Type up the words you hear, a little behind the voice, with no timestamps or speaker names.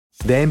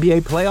The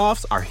NBA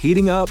playoffs are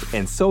heating up,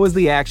 and so is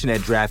the action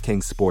at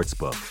DraftKings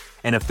Sportsbook,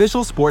 an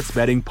official sports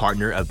betting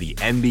partner of the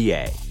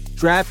NBA.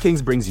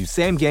 DraftKings brings you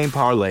same-game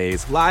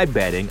parlays, live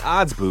betting,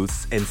 odds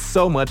boosts, and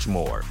so much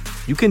more.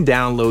 You can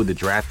download the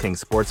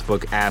DraftKings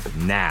Sportsbook app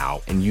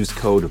now and use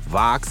code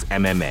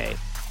VOXMMA.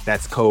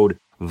 That's code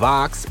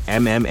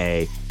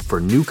VOXMMA for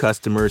new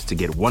customers to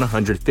get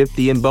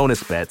 $150 in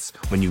bonus bets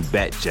when you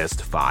bet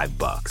just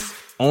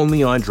 $5.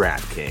 Only on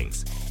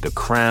DraftKings. The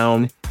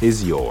crown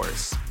is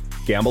yours.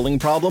 Gambling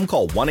problem?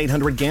 Call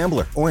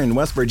 1-800-GAMBLER. Or in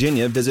West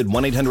Virginia, visit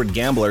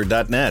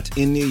 1-800-GAMBLER.net.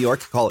 In New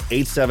York, call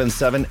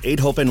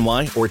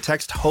 877-8-HOPE-NY or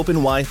text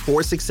HOPE-NY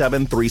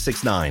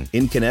 467-369.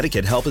 In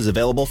Connecticut, help is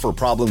available for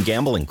problem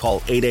gambling.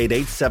 Call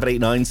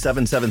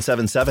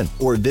 888-789-7777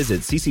 or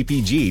visit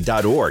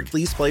ccpg.org.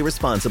 Please play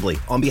responsibly.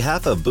 On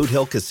behalf of Boot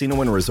Hill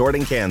Casino and Resort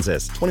in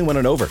Kansas, 21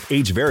 and over.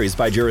 Age varies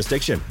by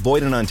jurisdiction.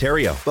 Void in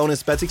Ontario.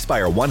 Bonus bets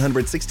expire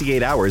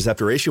 168 hours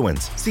after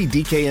issuance. See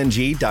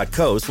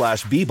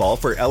dkng.co/bball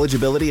for eligibility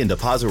and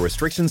deposit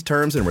restrictions,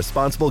 terms, and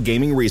responsible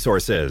gaming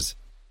resources.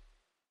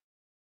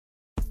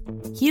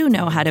 You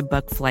know how to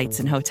book flights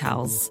and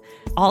hotels.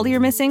 All you're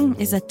missing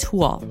is a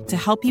tool to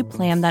help you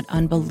plan that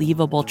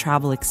unbelievable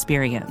travel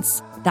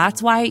experience.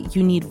 That's why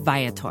you need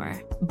Viator.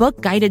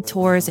 Book guided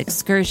tours,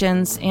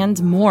 excursions,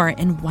 and more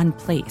in one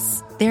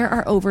place. There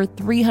are over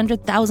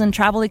 300,000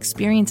 travel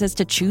experiences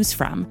to choose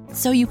from,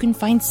 so you can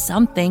find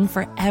something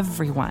for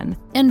everyone.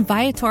 And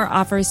Viator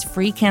offers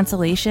free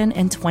cancellation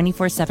and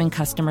 24/7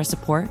 customer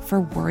support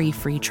for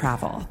worry-free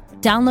travel.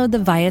 Download the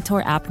Viator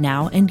app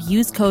now and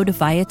use code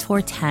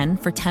Viator10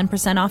 for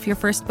 10% off your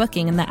first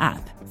booking in the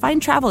app.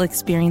 Find travel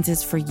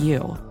experiences for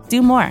you.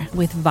 Do more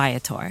with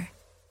Viator.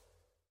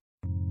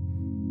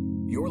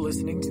 You're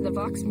listening to the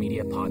Vox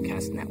Media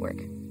Podcast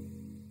Network.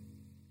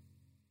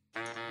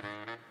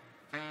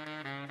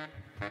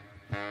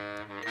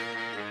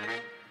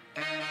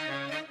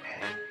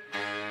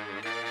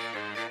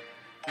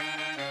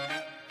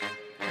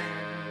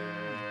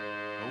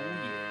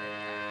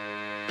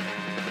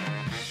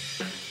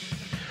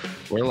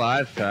 We're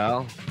live,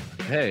 pal.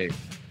 Hey,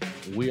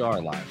 we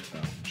are live,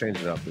 pal.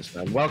 Change it up this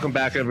time. Welcome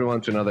back,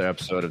 everyone, to another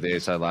episode of the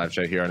A-Side Live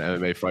Chat here on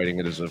MMA Fighting.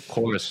 It is, of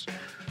course,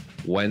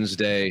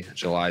 Wednesday,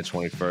 July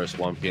 21st,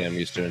 1 p.m.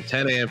 Eastern,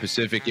 10 a.m.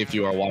 Pacific. If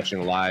you are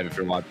watching live, if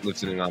you're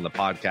listening on the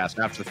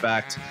podcast after the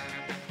fact,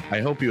 I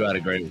hope you had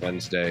a great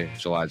Wednesday,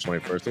 July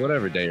 21st, or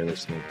whatever day you're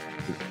listening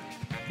to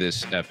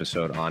this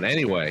episode on.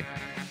 Anyway,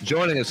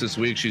 joining us this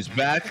week, she's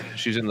back.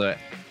 She's in the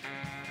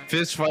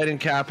fist fighting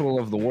capital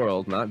of the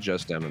world, not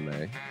just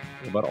MMA,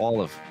 but all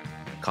of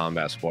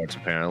combat sports,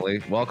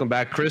 apparently. Welcome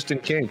back, Kristen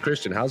King.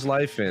 Kristen, how's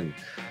life in...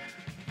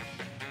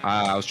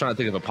 I was trying to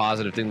think of a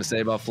positive thing to say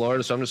about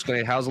Florida, so I'm just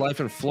going to, how's life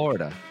in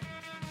Florida?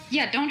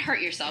 Yeah, don't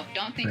hurt yourself.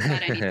 Don't think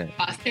about anything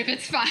positive.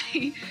 It's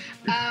fine.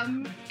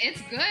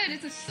 It's good.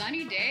 It's a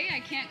sunny day.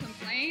 I can't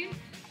complain.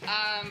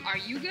 Are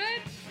you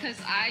good? Because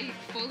I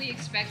fully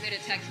expected a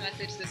text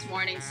message this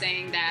morning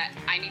saying that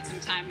I need some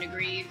time to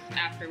grieve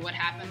after what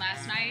happened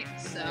last night.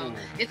 So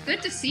it's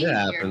good to see you here.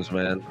 It happens,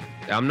 man.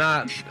 I'm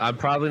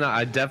probably not.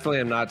 I definitely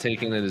am not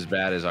taking it as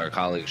bad as our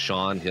colleague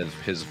Sean.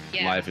 His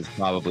life is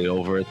probably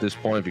over at this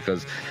point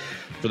because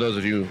for those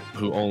of you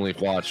who only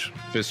watch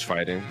fist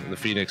fighting, the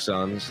Phoenix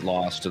Suns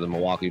lost to the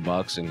Milwaukee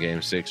Bucks in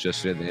Game 6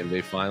 yesterday in the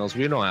NBA Finals.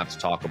 We don't have to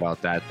talk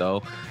about that,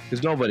 though,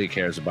 because nobody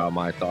cares about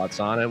my thoughts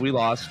on it. We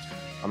lost.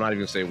 I'm not even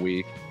going to say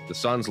we. The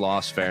Suns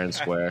lost fair and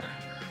square.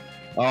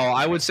 Oh,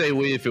 I would say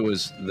we if it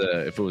was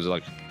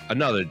like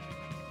another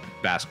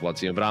basketball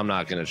team, but I'm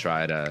not going to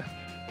try to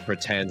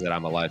pretend that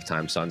I'm a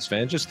lifetime Suns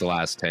fan, just the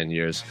last 10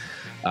 years.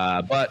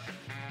 But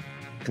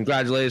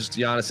congratulations to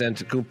Giannis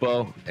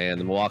Antetokounmpo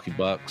and the Milwaukee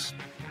Bucks.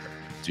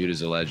 Dude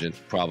is a legend,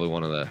 probably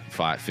one of the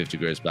 50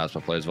 greatest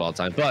basketball players of all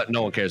time, but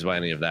no one cares about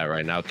any of that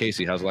right now.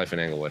 Casey, how's life in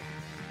Englewood?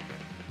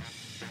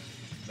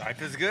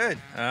 Life is good.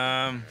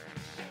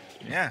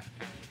 Yeah.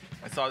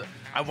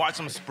 I watched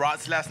some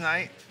Sprots last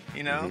night,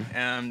 you know,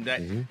 and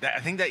that I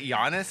think that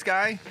Giannis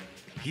guy,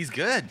 he's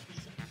good.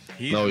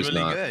 He's really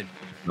not. good.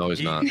 No,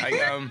 he's not. I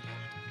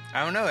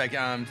don't know. I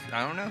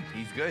don't know.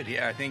 He's good.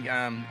 Yeah, I think we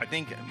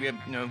have,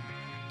 you know,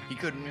 he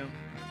could, you know.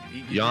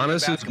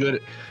 Giannis is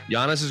good.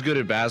 Giannis is good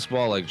at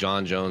basketball, like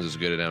John Jones is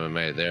good at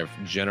MMA. They're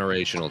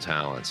generational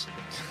talents.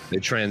 They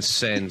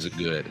transcend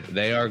good.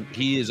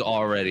 He is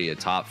already a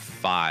top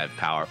 5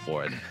 power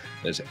forward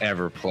that's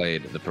ever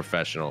played the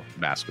professional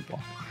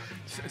basketball.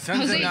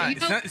 Suns and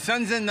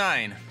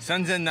nine.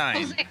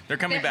 They're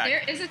coming back.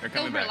 There is a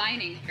silver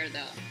lining here,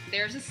 though.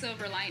 There's a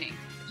silver lining.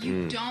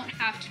 You don't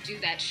have to do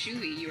that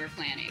shoey you were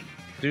planning.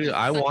 Dude,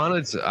 I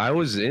was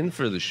in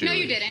for the shoey. No,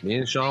 you didn't. Me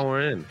and Sean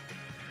were in.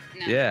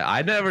 No. Yeah,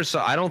 I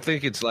don't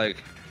think it's like,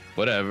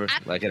 whatever.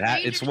 Like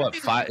it's what,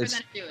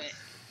 5?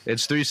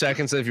 It's 3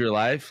 seconds of your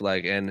life.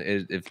 Like, and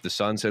if the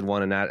Suns had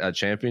won a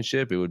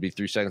championship, it would be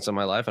 3 seconds of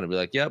my life. And I'd be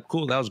like, yep,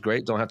 cool. That was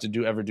great. Don't have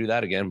to ever do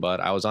that again. But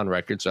I was on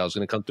record, so I was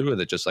going to come through with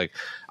it. Just like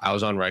I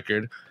was on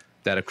record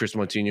that if Chris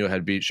Moutinho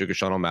had beat Sugar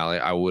Sean O'Malley,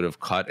 I would have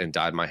cut and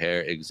dyed my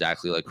hair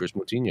exactly like Chris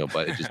Moutinho.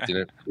 But it just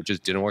didn't. It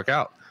just didn't work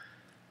out.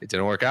 It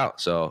didn't work out.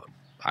 So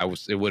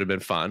It would have been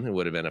fun. It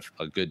would have been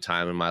a good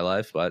time in my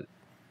life, but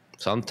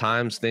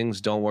sometimes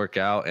things don't work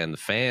out and the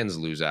fans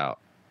lose out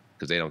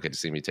because they don't get to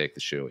see me take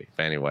the shoey.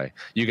 But anyway,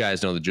 you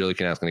guys know the drill. You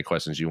can ask any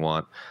questions you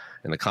want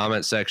in the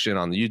comment section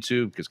on the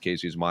YouTube because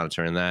Casey's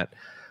monitoring that,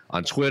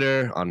 on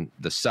Twitter, on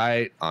the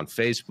site, on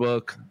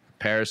Facebook,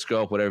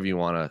 Periscope, whatever you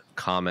want to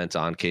comment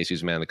on.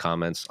 Casey's man in the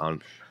comments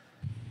on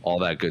all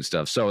that good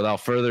stuff. So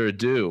without further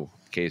ado,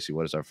 Casey,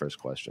 what is our first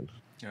question?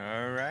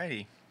 All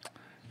righty.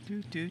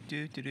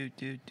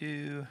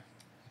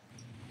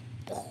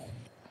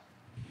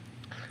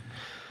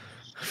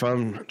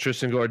 From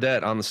Tristan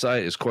Gordet on the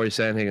site, is Cory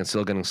Sandhagen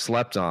still getting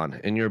slept on?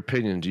 In your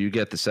opinion, do you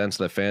get the sense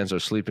that fans are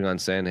sleeping on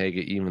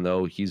Sandhagen even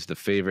though he's the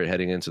favorite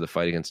heading into the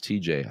fight against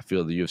TJ? I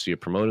feel the UFC are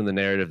promoting the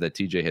narrative that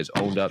TJ has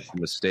owned up to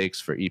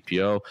mistakes for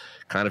EPO,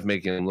 kind of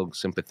making him look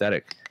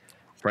sympathetic.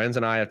 Friends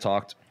and I have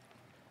talked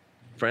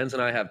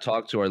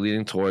to are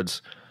leaning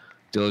towards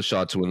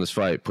Dillashaw to win this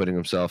fight, putting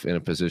himself in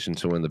a position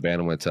to win the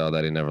bantamweight title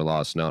that he never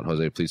lost. Note,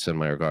 Jose, please send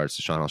my regards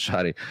to Sean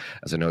Al-Shadi,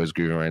 as I know he's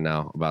grieving right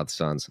now about the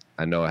Suns.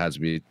 I know it has to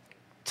be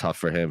tough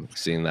for him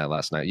seeing that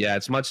last night. Yeah,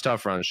 it's much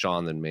tougher on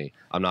Sean than me.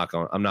 I'm not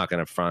going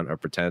to front or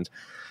pretend.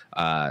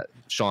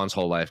 Sean's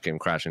whole life came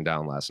crashing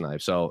down last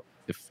night. So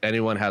if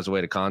anyone has a way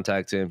to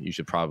contact him, you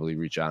should probably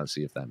reach out and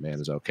see if that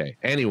man is okay.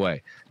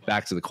 Anyway,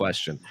 back to the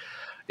question.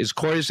 Is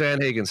Cory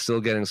Sandhagen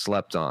still getting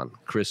slept on?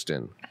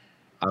 Kristen,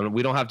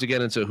 we don't have to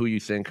get into who you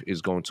think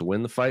is going to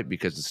win the fight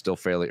because it's still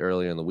fairly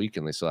early in the week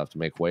and they still have to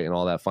make weight and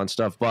all that fun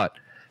stuff. But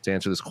to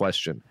answer this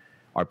question,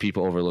 are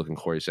people overlooking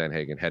Cory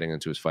Sandhagen heading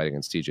into his fight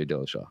against TJ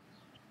Dillashaw?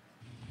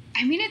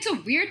 I mean, it's a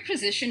weird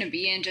position to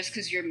be in just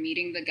because you're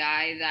meeting the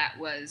guy that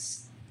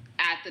was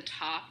at the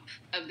top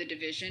of the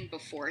division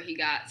before he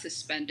got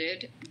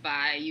suspended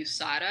by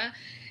USADA.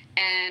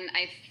 And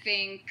I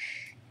think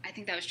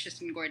that was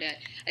Tristan Gordet.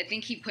 I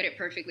think he put it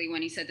perfectly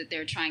when he said that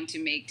they're trying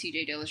to make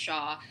TJ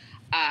Dillashaw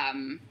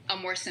a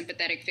more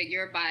sympathetic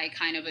figure by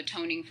kind of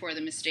atoning for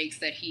the mistakes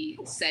that he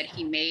said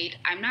he made.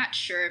 I'm not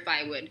sure if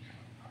I would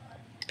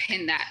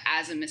pin that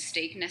as a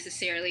mistake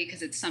necessarily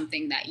because it's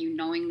something that you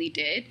knowingly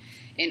did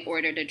in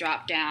order to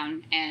drop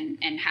down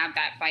and have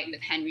that fight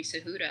with Henry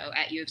Cejudo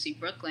at UFC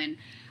Brooklyn.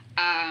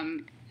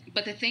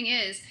 But the thing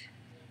is,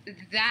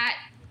 that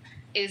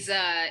is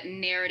a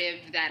narrative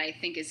that I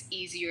think is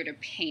easier to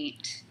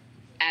paint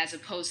as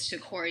opposed to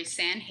Cory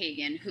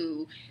Sandhagen,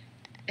 who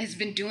has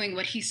been doing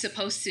what he's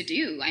supposed to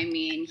do. I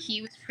mean,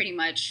 he was pretty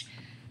much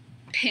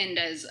pinned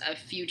as a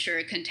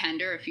future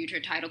contender, a future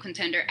title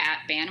contender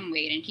at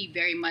bantamweight, and he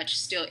very much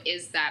still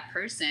is that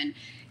person.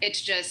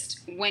 It's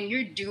just when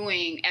you're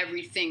doing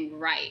everything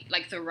right,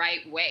 like the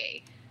right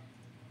way,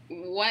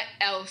 what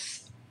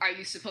else are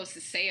you supposed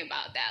to say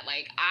about that?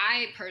 Like,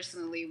 I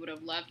personally would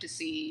have loved to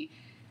see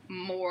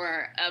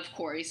more of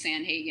Cory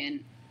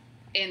Sandhagen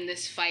in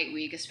this fight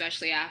week,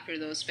 especially after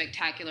those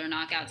spectacular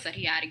knockouts that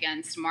he had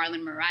against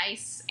Marlon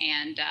Moraes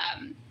and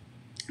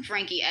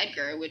Frankie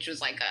Edgar, which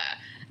was like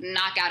a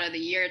knockout of the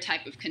year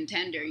type of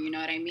contender, you know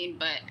what I mean?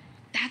 But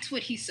that's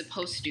what he's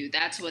supposed to do.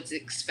 That's what's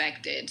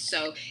expected.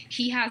 So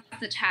he has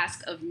the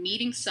task of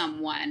meeting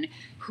someone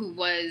who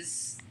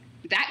was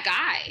that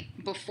guy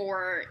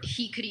before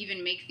he could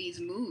even make these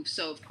moves.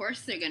 So, of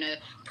course, they're going to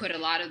put a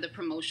lot of the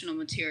promotional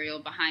material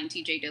behind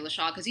TJ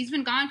Dillashaw because he's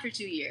been gone for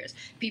 2 years.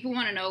 People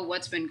want to know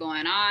what's been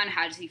going on.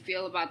 How does he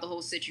feel about the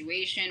whole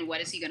situation? What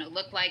is he going to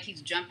look like?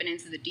 He's jumping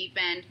into the deep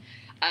end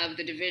of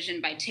the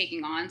division by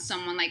taking on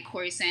someone like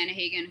Cory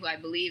Sandhagen, who I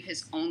believe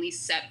his only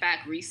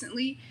setback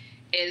recently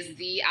is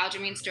the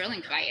Aljamain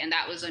Sterling fight, and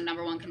that was a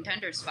number one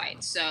contenders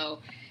fight. So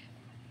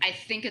I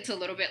think it's a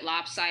little bit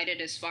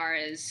lopsided as far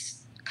as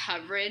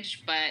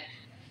coverage, but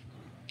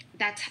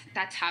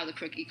that's how the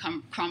cookie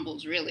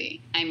crumbles,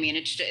 really. I mean,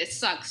 it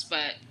sucks,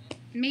 but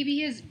maybe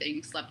he is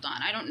being slept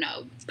on. I don't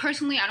know.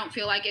 Personally, I don't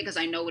feel like it because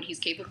I know what he's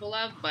capable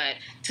of, but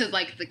to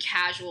like the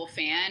casual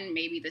fan,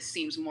 maybe this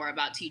seems more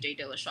about TJ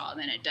Dillashaw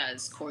than it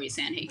does Cory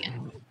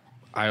Sandhagen.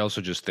 I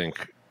also just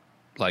think,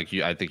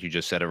 I think you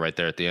just said it right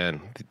there at the end.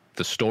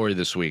 The story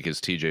this week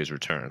is TJ's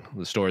return.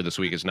 The story this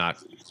week is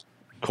not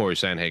Cory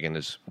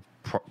Sandhagen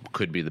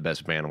could be the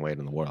best bantamweight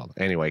in the world.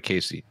 Anyway,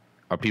 Casey,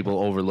 are people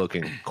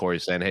overlooking Cory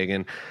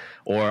Sandhagen?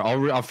 Or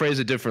I'll phrase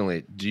it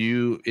differently.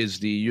 Is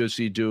the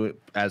UFC doing,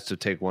 as to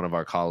take one of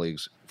our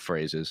colleagues'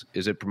 phrases,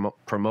 is it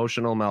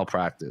promotional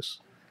malpractice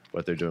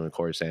what they're doing with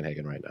Cory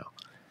Sandhagen right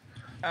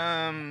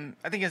now?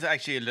 I think it's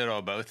actually a little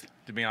of both,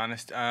 to be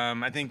honest.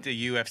 I think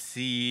the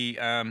UFC,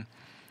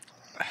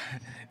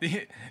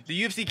 the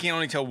UFC can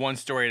only tell one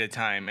story at a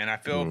time, and I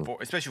feel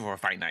especially for a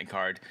fight night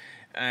card.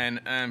 And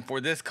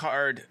for this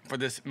card, for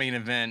this main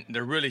event,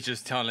 they're really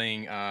just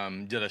telling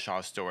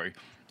Dillashaw's story.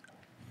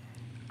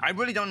 I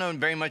really don't know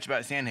very much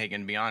about Sandhagen,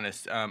 to be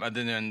honest,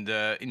 other than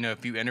the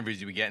few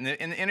interviews we get. And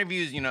in the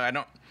interviews,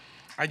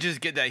 I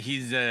just get that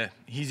he's a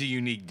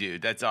unique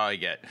dude. That's all I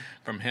get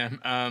from him.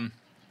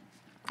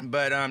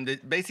 But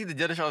basically,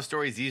 the Dillashaw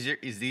story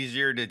is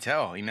easier to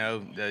tell.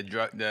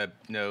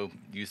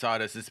 You saw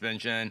the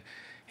suspension,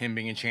 him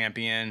being a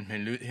champion,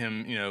 and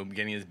him,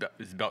 getting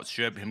his belt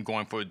stripped, him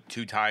going for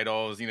 2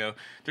 titles.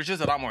 There's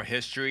just a lot more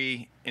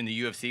history in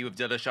the UFC with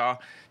Dillashaw.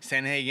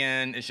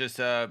 Sandhagen is just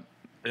a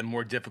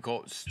more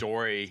difficult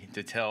story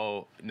to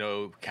tell,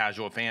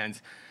 casual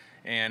fans.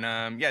 And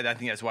I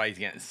think that's why he's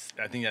getting.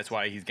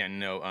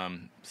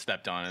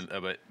 Stepped on a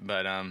little bit.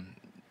 But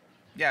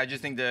I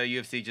just think the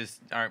UFC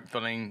just aren't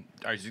feeling.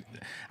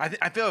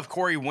 I feel if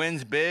Cory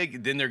wins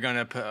big, then they're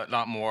gonna put a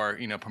lot more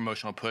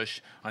promotional push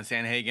on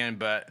Sandhagen.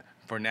 But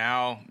for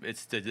now,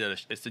 it's the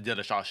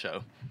Dillashaw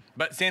show.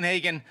 But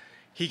Sandhagen,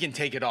 he can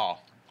take it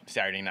all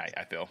Saturday night,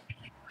 I feel.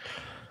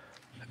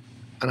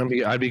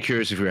 And I'd be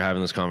curious if we were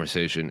having this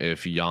conversation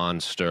if Jan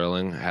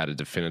Sterling had a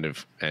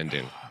definitive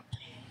ending,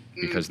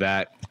 because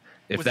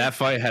if that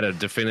fight had a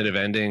definitive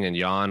ending and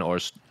Jan or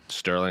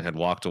Sterling had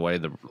walked away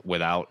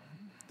without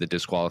the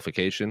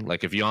disqualification,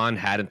 like if Jan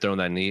hadn't thrown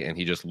that knee and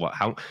he just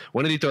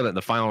when did he throw that, in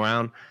the final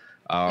round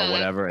or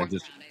whatever, and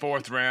just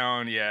fourth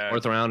round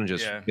and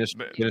just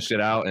finished it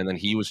out, and then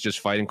he was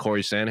just fighting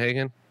Cory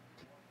Sandhagen,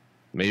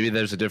 maybe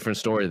there's a different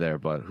story there,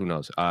 but who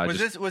knows.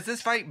 Was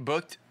this fight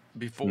booked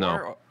before?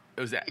 No.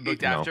 It was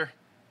booked after?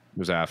 It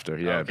was after,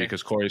 yeah,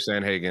 because Cory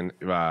Sandhagen,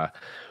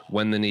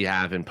 when the knee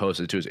happened,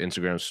 posted to his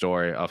Instagram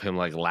story of him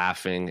like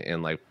laughing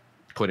and like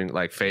putting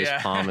like face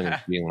palming and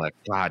being like,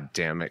 God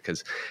damn it,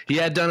 because he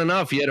had done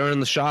enough. He had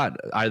earned the shot,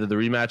 either the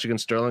rematch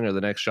against Sterling or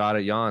the next shot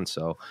at Jan.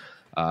 So,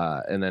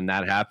 and then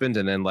that happened,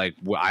 and then like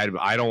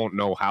I don't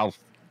know how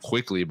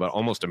quickly, but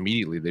almost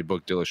immediately they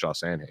booked Dillashaw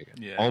Sandhagen.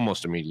 Yeah.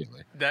 Almost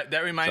immediately. That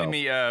reminded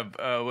me of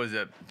was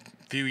it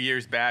few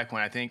years back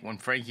when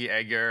Frankie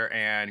Edgar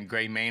and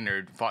Gray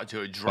Maynard fought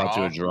to a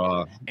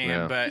draw.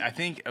 But I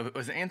think it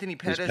was Anthony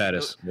Pettis.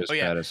 Pettis.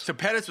 So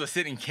Pettis was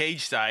sitting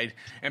cage side,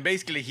 and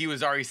basically he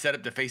was already set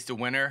up to face the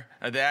winner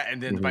of that,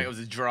 and then the fight was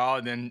a draw,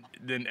 and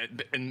then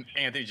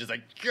Anthony just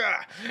like,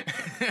 gah!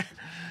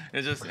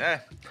 It's just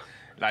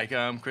like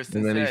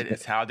Kristen said,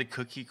 it's how the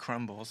cookie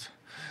crumbles.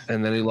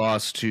 And then he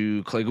lost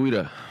to Clay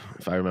Guida,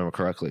 if I remember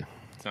correctly.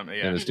 In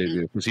his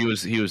debut, because he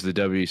was the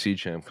WEC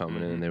champ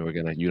coming in, and they were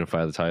going to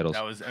unify the titles.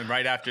 That was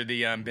right after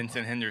the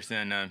Vincent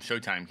Henderson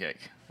Showtime kick,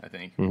 I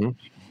think.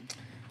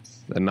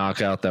 The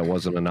knockout that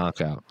wasn't a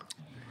knockout.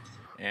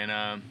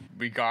 And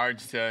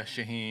regards to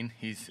Shaheen,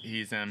 he's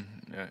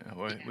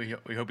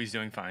we hope he's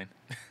doing fine.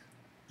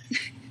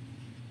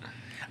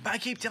 But I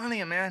keep telling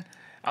him, man.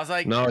 I was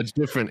like, no, it's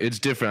different. It's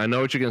different. I know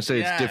what you're gonna say.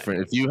 Yeah. It's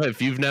different.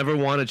 If you've never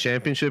won a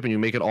championship and you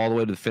make it all the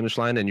way to the finish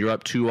line and you're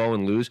up 2-0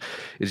 and lose,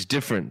 it's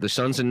different. The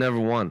Suns had never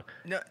won.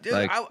 No, dude,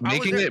 I was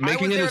there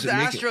with the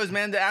Astros,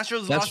 man. The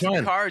Astros lost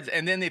the cards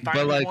and then they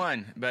finally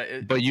won.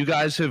 But you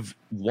guys have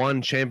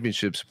won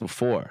championships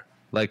before.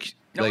 The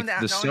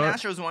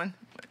Astros won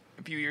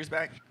a few years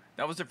back.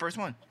 That was their first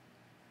one.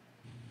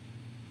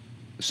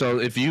 So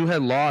if you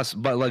had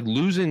lost, but like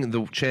losing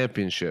the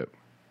championship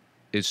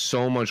is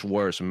so much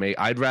worse.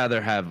 I'd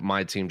rather have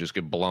my team just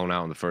get blown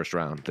out in the first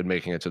round than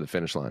making it to the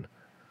finish line.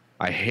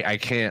 I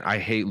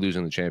hate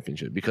losing the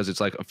championship because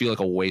it's like I feel like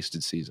a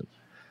wasted season.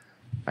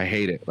 I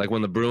hate it. Like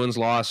when the Bruins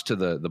lost to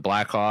the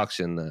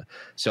Blackhawks and the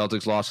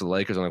Celtics lost to the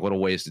Lakers, I'm like, what a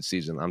wasted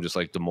season. I'm just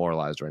like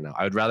demoralized right now.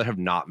 I would rather have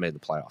not made the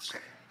playoffs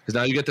because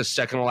now you get the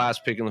second to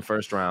last pick in the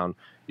first round.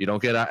 You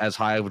don't get as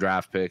high of a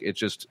draft pick.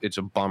 It's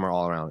a bummer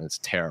all around. It's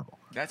terrible.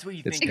 That's what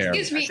you think.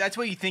 Excuse me. That's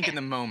what you think in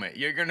the moment.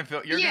 You're gonna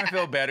feel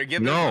better.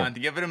 Give it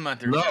a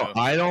month or so.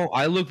 I don't.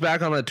 I look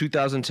back on the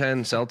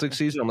 2010 Celtics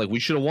season. I'm like, we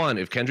should have won.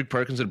 If Kendrick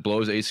Perkins had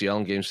blown his ACL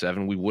in Game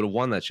 7, we would have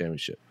won that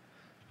championship.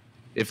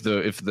 If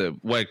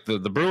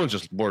the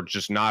Bruins were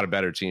just not a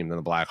better team than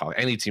the Blackhawks.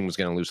 Any team was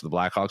going to lose to the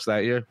Blackhawks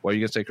that year. What are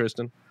you going to say,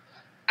 Kristen?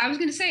 I was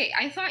going to say,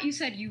 I thought you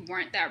said you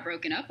weren't that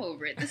broken up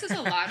over it. This is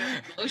a lot of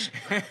emotion.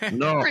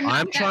 No,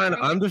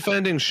 I'm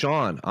defending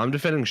Sean.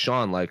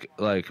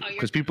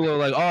 Because people are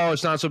like, oh,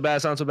 it's not so bad.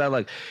 It's not so bad.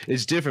 Like,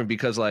 it's different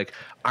because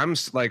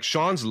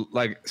Sean's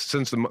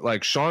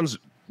Sean's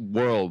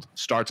world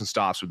starts and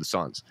stops with the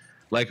Suns.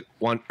 Like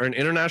an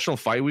international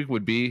fight week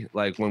would be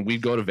like when we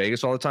go to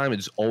Vegas all the time.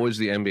 It's always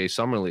the NBA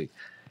Summer League,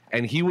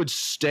 and he would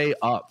stay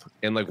up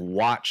and like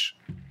watch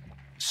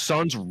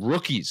Suns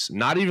rookies,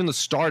 not even the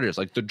starters,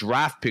 like the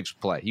draft picks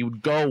play. He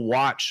would go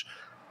watch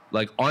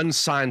like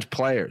unsigned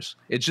players.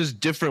 It's just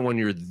different when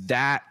you're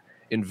that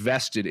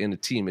invested in a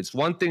team. It's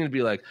one thing to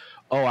be like,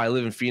 oh, I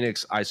live in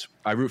Phoenix,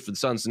 I root for the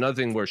Suns. Another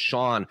thing where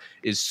Sean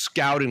is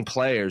scouting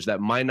players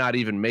that might not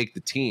even make the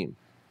team,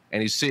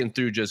 and he's sitting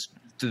through just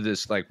to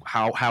this like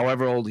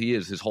however old he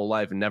is his whole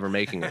life and never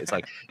making it. It's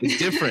like it's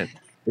different.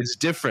 It's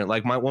different.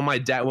 Like when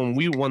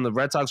the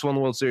Red Sox won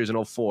the World Series in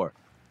 2004,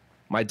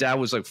 my dad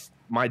was like.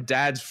 My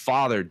dad's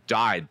father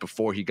died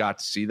before he got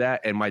to see that,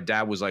 and my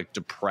dad was like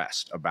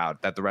depressed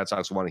about that the Red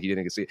Sox won and he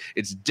didn't get to see it.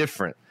 It's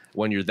different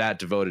when you're that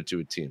devoted to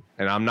a team,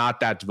 and I'm not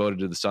that devoted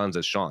to the Suns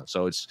as Sean.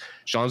 So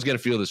Sean's gonna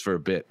feel this for a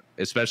bit,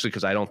 especially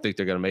because I don't think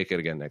they're gonna make it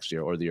again next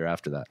year or the year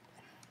after that.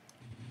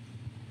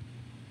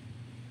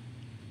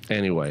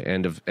 Anyway,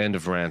 end of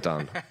rant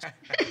on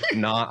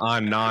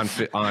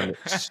on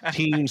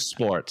team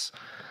sports.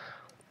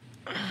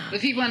 The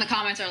people in the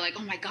comments are like,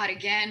 "Oh my God,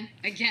 again,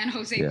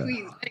 Jose,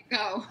 please let it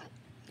go."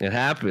 It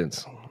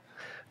happens.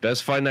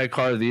 Best fight night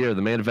card of the year.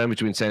 The main event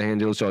between Sandhagen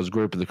and Dillashaw's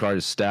group. The card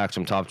is stacked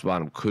from top to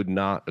bottom. Could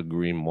not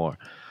agree more.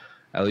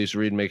 Elise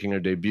Reed making her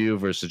debut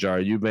versus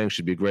Jara Eubanks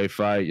should be a great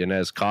fight.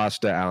 Yanez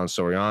Costa, Alan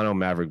Soriano,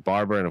 Maverick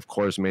Barber, and of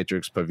course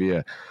Matrix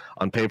Pavia.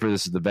 On paper,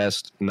 this is the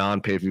best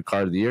non-pay-per-view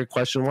card of the year.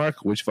 Question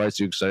mark? Which fights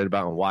are you excited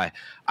about and why?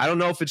 I don't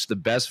know if it's the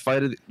best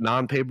fight of the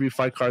non-pay-per-view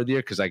fight card of the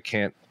year because I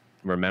can't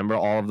remember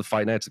all of the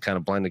fight nights that kind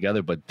of blend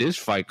together. But this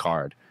fight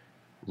card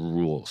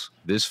rules.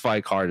 This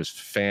fight card is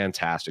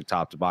fantastic,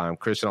 top to bottom.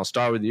 Christian, I'll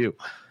start with you.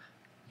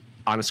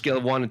 On a scale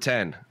of 1 to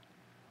 10,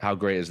 how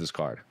great is this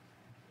card?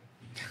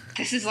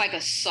 This is like a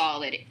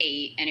solid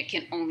 8, and it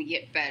can only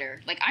get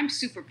better. Like, I'm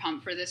super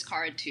pumped for this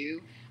card,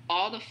 too.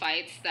 All the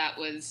fights that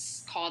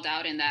was called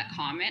out in that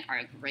comment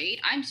are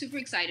great. I'm super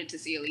excited to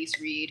see Elise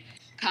Reed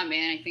come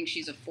in. I think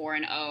she's a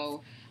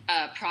 4-0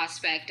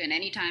 prospect, and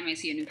anytime I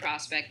see a new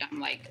prospect, I'm,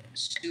 like,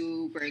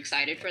 super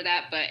excited for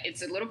that. But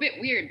it's a little bit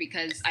weird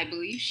because I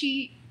believe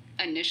she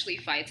initially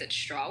fights at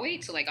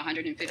strawweight, so, like,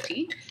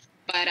 115.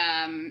 But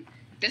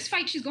this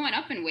fight, she's going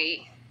up in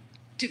weight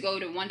to go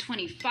to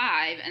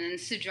 125, and then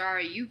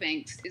Sijara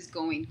Eubanks is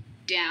going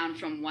down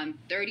from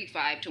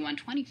 135 to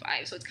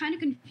 125. So it's kind of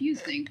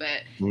confusing,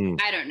 but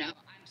I don't know.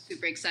 I'm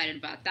super excited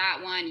about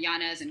that one.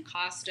 Yanez and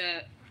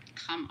Costa,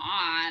 come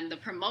on. The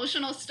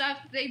promotional stuff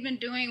they've been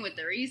doing with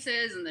the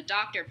Reese's and the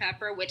Dr.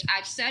 Pepper, which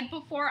I've said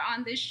before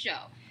on this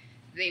show,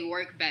 they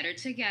work better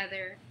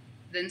together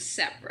than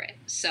separate.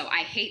 So I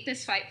hate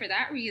this fight for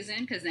that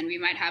reason, because then we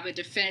might have a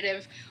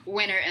definitive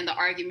winner in the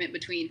argument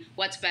between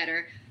what's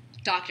better,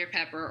 Dr.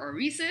 Pepper or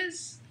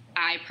Reese's.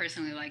 I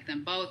personally like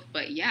them both,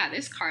 but yeah,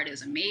 this card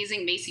is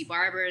amazing. Macy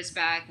Barber is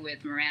back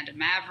with Miranda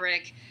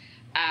Maverick.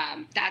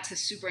 That's a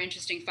super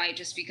interesting fight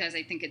just because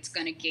I think it's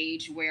going to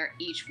gauge where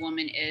each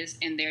woman is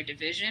in their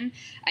division.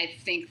 I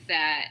think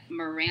that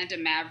Miranda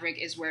Maverick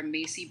is where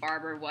Macy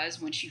Barber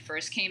was when she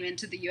first came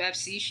into the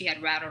UFC. She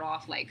had rattled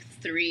off like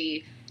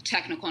 3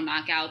 technical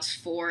knockouts,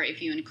 4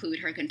 if you include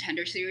her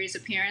Contender Series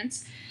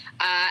appearance.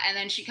 And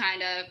then she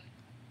kind of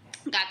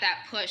got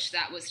that push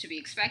that was to be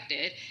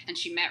expected, and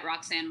she met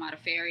Roxanne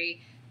Modafferi.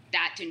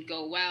 That didn't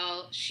go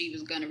well. She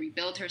was going to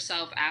rebuild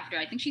herself after,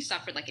 I think she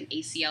suffered like an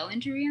ACL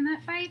injury in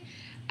that fight.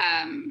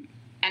 And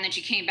then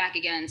she came back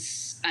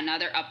against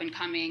another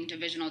up-and-coming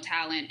divisional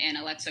talent in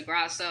Alexa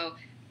Grasso.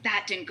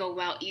 That didn't go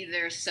well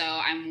either, so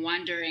I'm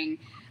wondering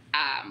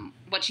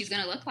what she's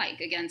going to look like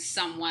against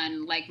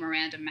someone like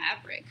Miranda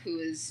Maverick, who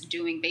is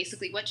doing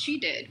basically what she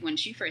did when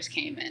she first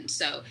came in.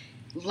 So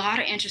a lot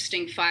of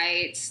interesting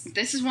fights.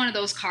 This is one of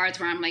those cards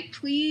where I'm like,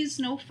 please,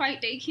 no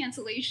fight day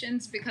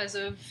cancellations because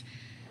of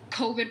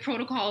COVID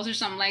protocols or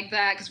something like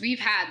that, because we've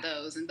had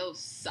those, and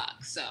those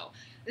suck. So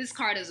this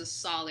card is a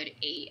solid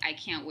 8. I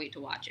can't wait to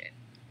watch it.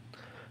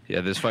 Yeah,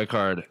 this fight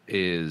card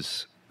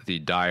is the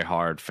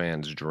diehard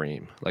fan's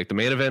dream. Like, the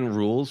main event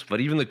rules,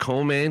 but even the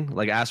co-main,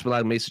 like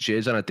Aspinall Mesa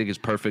Chiazon, I think is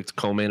perfect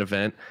co-main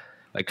event.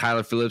 Like,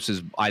 Kyler Phillips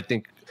is, I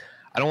think,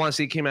 I don't want to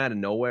say he came out of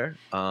nowhere,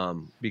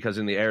 because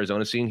in the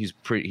Arizona scene,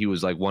 he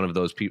was like one of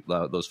those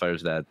people, those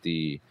fighters that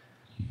the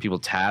people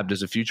tabbed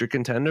as a future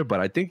contender. But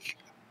I think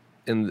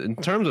in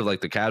terms of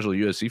like the casual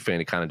UFC fan,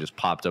 he kind of just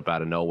popped up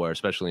out of nowhere,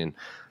 especially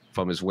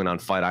from his win on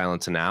Fight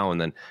Island to now. And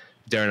then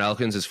Darren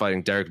Elkins is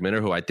fighting Derek Minner,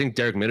 who I think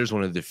Derek Minner is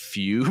one of the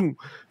few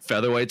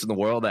featherweights in the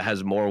world that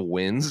has more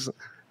wins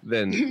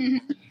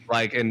than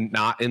like, and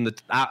not in the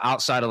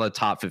outside of the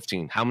top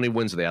 15. How many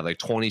wins do they have? Like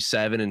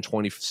 27 and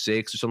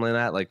 26 or something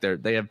like that.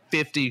 Like they have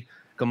 50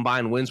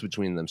 combined wins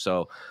between them.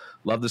 So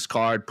love this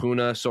card.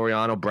 Puna,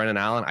 Soriano, Brennan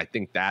Allen. I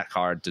think that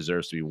card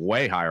deserves to be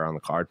way higher on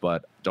the card,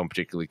 but don't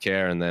particularly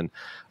care. And then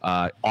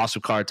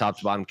awesome card, top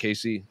to bottom.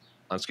 Casey,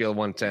 on a scale of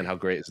 1 to 10, how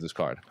great is this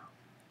card?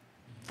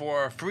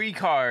 For a free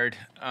card,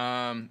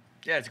 yeah,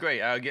 it's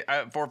great.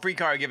 For a free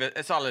card, I give it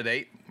a solid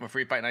 8. A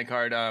free fight night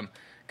card,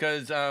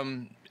 because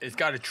it's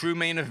got a true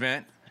main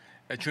event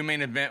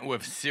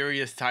with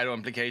serious title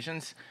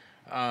implications.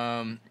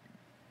 Aspen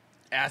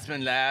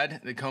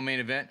Ladd, the co-main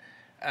event.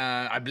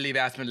 I believe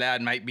Aspen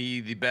Ladd might be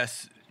the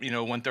best,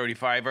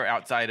 135er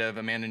outside of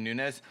Amanda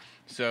Nunes.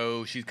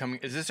 So she's coming.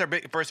 Is this her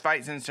first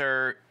fight since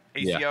her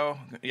ACO?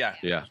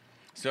 Yeah.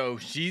 So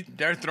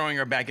they're throwing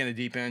her back in the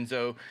deep end.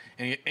 So,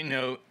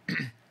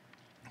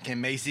 can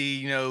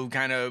Macy,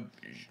 kind of,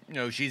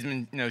 she's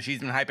been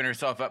hyping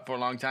herself up for a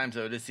long time.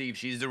 So to see if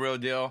she's the real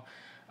deal.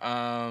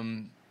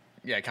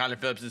 Kyler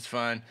Phillips is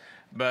fun.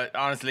 But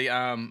honestly,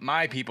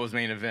 my people's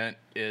main event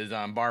is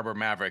Barber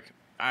Maverick.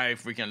 I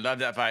freaking love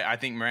that fight. I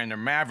think Miranda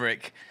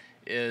Maverick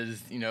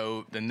is,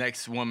 the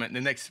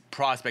next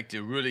prospect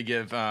to really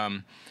give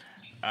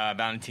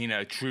Valentina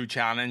a true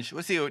challenge.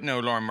 We'll see what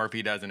Lauren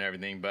Murphy does and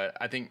everything. But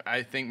I think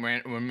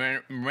when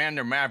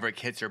Miranda Maverick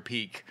hits her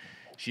peak,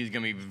 she's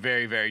going to be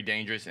very, very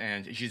dangerous,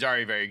 and she's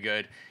already very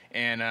good.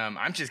 And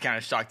I'm just kind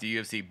of shocked the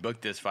UFC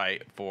booked this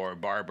fight for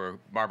Barber.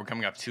 Barber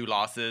coming off 2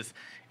 losses,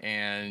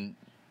 and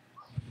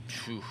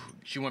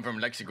she went from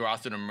Lexi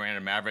Grosso to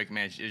Miranda Maverick.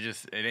 Man, it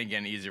ain't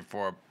getting easier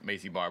for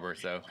Macy Barber.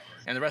 So,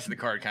 and the rest of the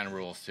card kind of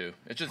rules too.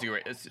 It's just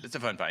it's a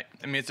fun fight.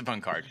 I mean, it's a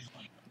fun card.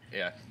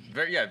 Yeah,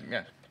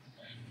 yeah.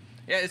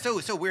 Yeah, it's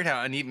so weird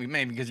how uneven,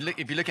 man. Because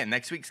if you look at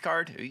next week's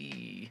card,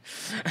 yeah.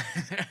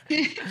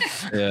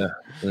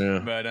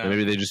 But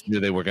maybe they just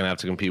knew they were gonna have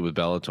to compete with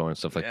Bellator and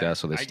stuff like that,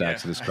 so they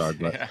stacked this card.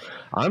 But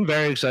I'm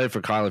very excited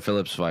for Kyler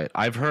Phillips' fight.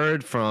 I've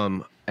heard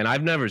from, and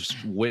I've never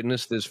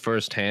witnessed this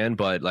firsthand,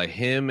 but like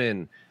him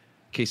and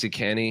Casey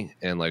Kenny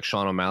and like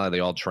Sean O'Malley, they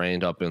all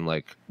trained up in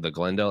like the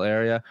Glendale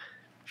area.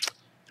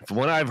 From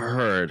what I've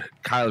heard,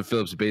 Kyler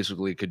Phillips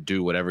basically could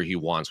do whatever he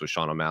wants with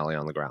Sean O'Malley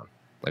on the ground.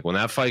 Like when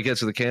that fight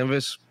gets to the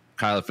canvas,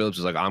 Kyler Phillips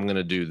is like, I'm going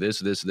to do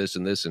this,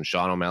 and this, and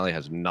Sean O'Malley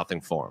has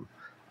nothing for him.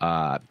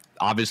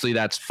 Obviously,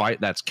 that's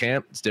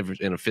camp. It's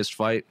different in a fist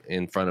fight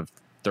in front of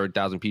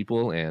 30,000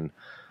 people and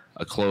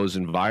a closed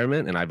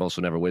environment, and I've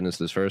also never witnessed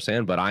this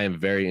firsthand, but I am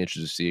very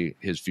interested to see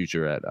his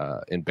future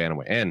in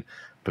bantamweight. And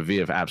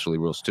Paviev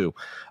absolutely rules too.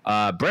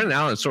 Brendan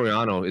Allen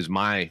Soriano is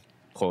my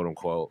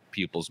quote-unquote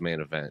people's main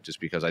event, just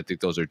because I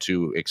think those are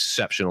two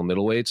exceptional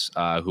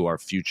middleweights who are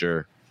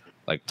future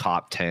like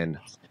top 10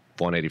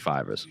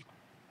 185ers.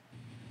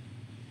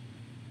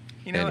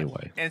 You know,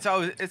 anyway, and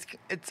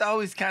it's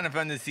always kind of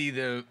fun to see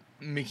the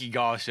Mickey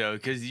Gall show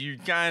because you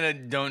kind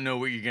of don't know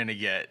what you're gonna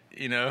get,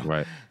 you know.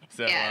 Right.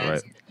 So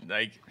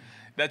like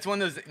that's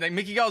one of those, like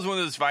Mickey Gall's one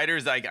of those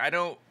fighters. Like I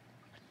don't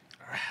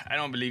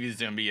believe he's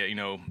gonna be a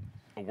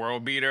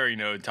world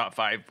beater, top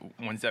five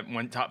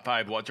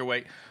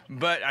welterweight.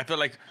 But I feel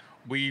like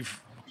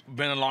we've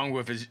been along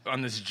with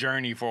on this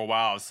journey for a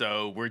while,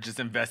 so we're just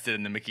invested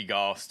in the Mickey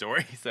Gall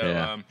story.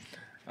 So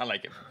I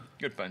like it.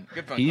 Good fun.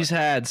 He's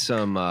had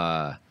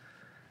some.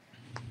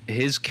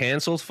 His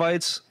canceled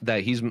fights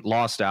that he's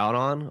lost out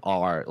on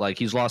are like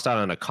he's lost out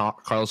on a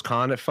Carlos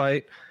Condit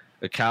fight,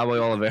 a Cowboy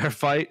Oliveira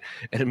fight,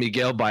 and a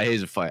Miguel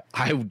Baeza fight.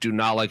 I do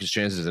not like his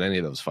chances in any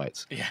of those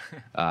fights. Yeah.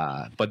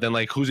 But then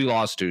like who's he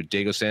lost to?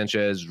 Diego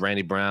Sanchez,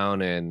 Randy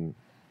Brown, and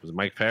was it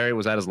Mike Perry?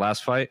 Was that his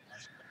last fight?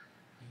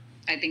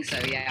 I think so.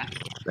 Yeah.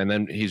 And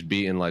then he's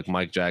beaten like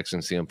Mike Jackson,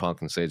 CM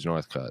Punk, and Sage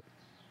Northcutt,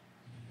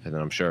 and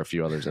then I'm sure a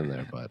few others in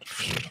there. But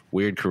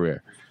weird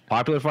career,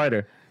 popular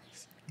fighter.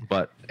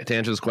 But to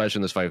answer this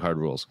question, this fight card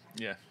rules.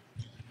 Yeah.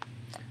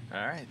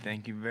 All right.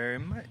 Thank you very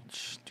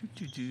much.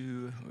 What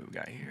we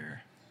got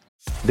here?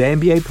 The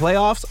NBA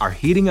playoffs are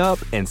heating up,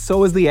 and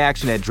so is the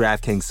action at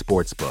DraftKings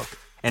Sportsbook,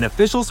 an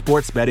official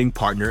sports betting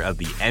partner of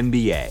the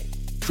NBA.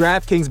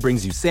 DraftKings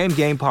brings you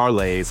same-game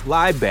parlays,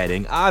 live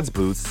betting, odds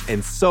boosts,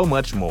 and so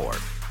much more.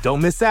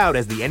 Don't miss out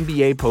as the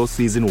NBA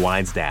postseason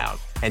winds down.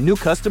 And new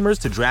customers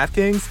to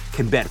DraftKings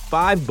can bet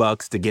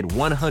 $5 to get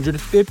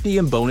 $150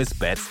 in bonus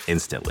bets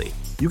instantly.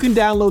 You can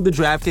download the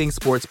DraftKings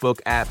Sportsbook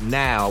app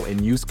now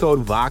and use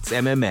code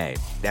VOXMMA.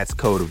 That's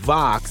code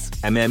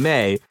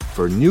VOXMMA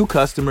for new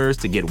customers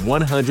to get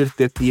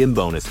 $150 in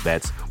bonus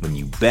bets when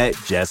you bet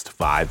just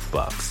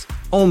 $5.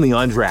 Only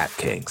on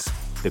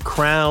DraftKings. The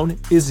crown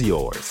is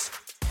yours.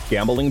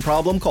 Gambling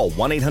problem? Call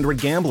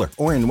 1-800-GAMBLER.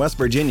 Or in West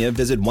Virginia,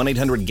 visit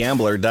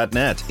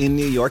 1-800-GAMBLER.net. In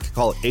New York,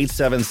 call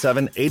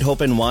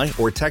 877-8-HOPE-NY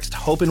or text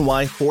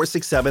HOPE-NY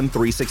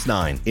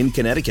 467-369. In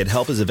Connecticut,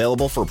 help is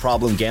available for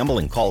problem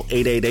gambling. Call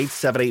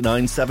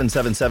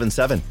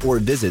 888-789-7777 or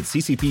visit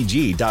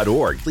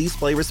ccpg.org. Please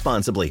play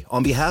responsibly.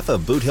 On behalf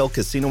of Boot Hill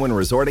Casino and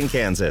Resort in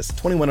Kansas,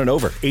 21 and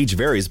over. Age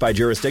varies by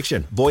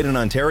jurisdiction. Void in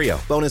Ontario.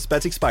 Bonus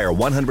bets expire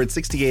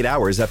 168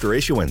 hours after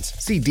issuance.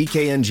 See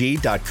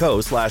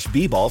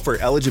dkng.co/bball for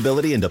eligibility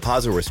and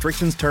deposit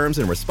restrictions, terms,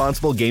 and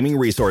responsible gaming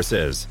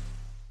resources.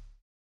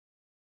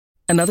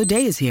 Another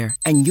day is here,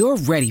 and you're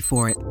ready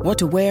for it. What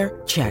to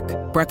wear? Check.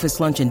 Breakfast,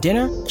 lunch, and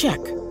dinner? Check.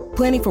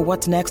 Planning for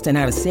what's next and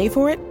how to save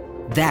for it?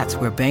 That's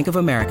where Bank of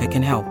America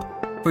can help.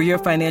 For your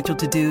financial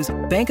to-dos,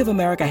 Bank of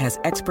America has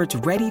experts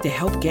ready to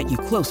help get you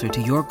closer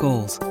to your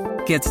goals.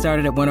 Get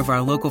started at one of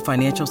our local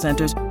financial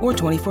centers or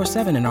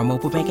 24/7 in our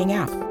mobile banking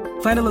app.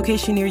 Find a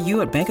location near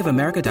you at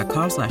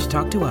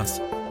bankofamerica.com/talktous.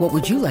 What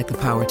would you like the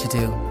power to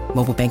do?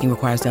 Mobile banking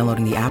requires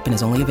downloading the app and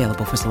is only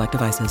available for select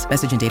devices.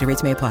 Message and data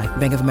rates may apply.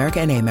 Bank of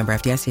America N.A., member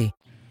FDIC.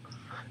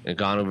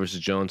 Ngannou versus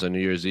Jones on New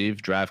Year's Eve.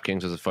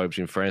 DraftKings has a fight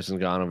between Francis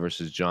Ngannou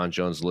versus John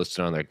Jones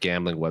listed on their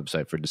gambling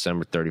website for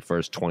December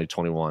 31st,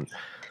 2021.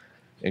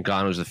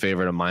 Ngannou is the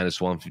favorite at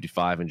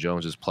 -155 and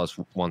Jones is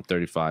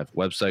 +135.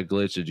 Website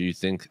glitch, or do you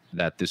think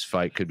that this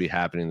fight could be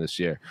happening this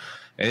year?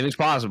 Anything's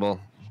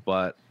possible,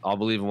 but I'll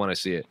believe it when I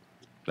see it.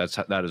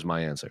 That is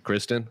my answer.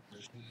 Kristen?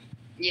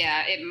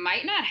 Yeah, it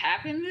might not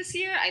happen this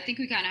year. I think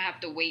we kind of have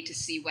to wait to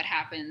see what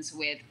happens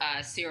with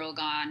Cyril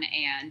Gane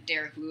and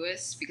Derek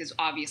Lewis, because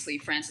obviously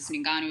Francis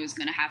Ngannou is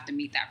going to have to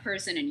meet that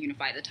person and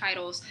unify the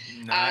titles.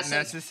 Not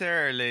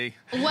necessarily.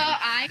 Well,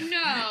 I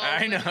know.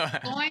 I know.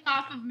 Going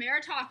off of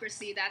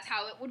meritocracy, that's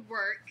how it would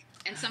work.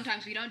 And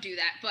sometimes we don't do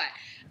that. But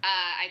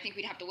I think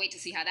we'd have to wait to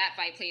see how that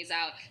fight plays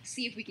out,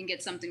 see if we can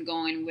get something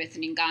going with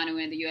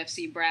Ngannou and the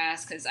UFC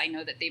brass, because I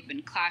know that they've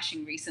been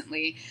clashing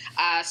recently.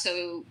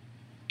 So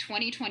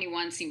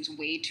 2021 seems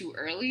way too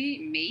early.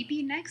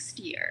 Maybe next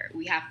year.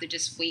 We have to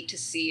just wait to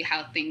see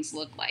how things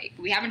look like.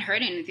 We haven't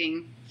heard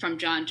anything from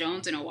Jon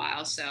Jones in a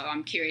while, so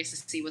I'm curious to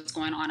see what's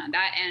going on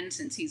that end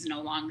since he's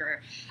no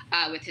longer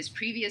with his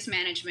previous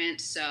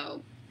management.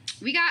 So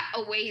we got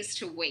a ways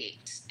to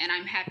wait, and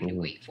I'm happy to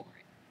wait for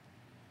it.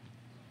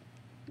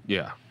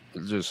 Yeah,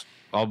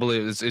 I'll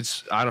believe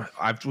it's.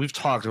 We've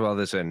talked about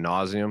this ad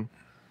nauseum.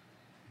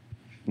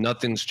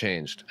 Nothing's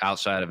changed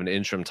outside of an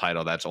interim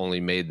title that's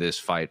only made this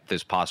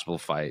possible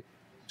fight,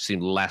 seem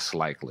less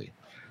likely.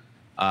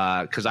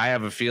 Because I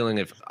have a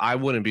feeling I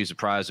wouldn't be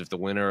surprised if the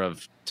winner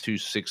of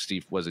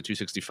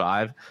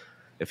 265,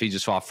 if he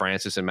just fought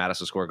Francis in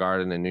Madison Square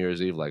Garden in New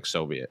Year's Eve, like,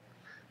 so be it.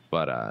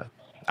 But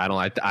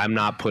I'm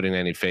not putting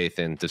any faith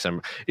in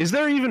December. Is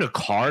there even a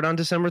card on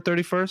December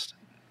 31st?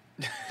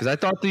 Because I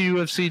thought the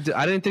UFC.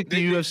 I didn't think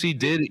the UFC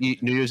did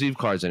New Year's Eve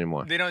cards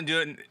anymore. They don't do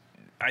it.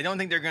 I don't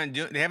think they're going to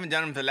do it. They haven't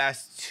done them for the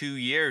last 2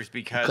 years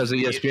because of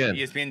ESPN.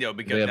 ESPN deal,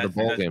 because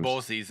that's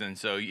bowl season.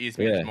 So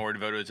ESPN is more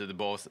devoted to the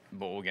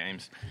bowl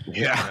games.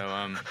 Yeah.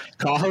 So,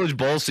 college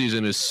bowl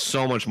season is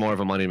so much more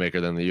of a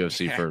moneymaker than the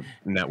UFC for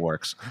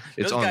networks.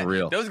 It's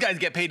unreal. Those guys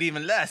get paid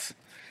even less.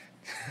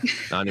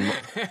 Not anymore.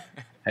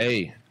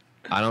 Hey,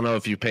 I don't know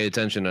if you pay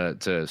attention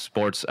to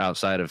sports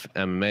outside of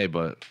MMA,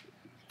 but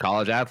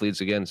college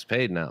athletes again is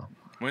paid now.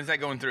 When's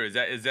that going through? Is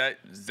that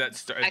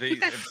start? I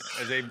think that's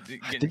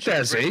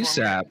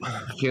ASAP.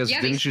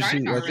 Didn't you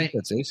see? I think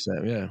that's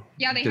ASAP. Yeah.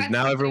 Yeah, they had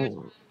now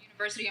everyone.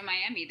 University of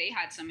Miami, they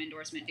had some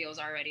endorsement deals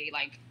already,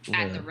 like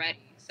at the ready.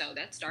 So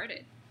that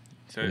started.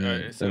 So,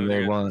 and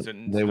they want,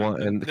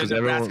 and because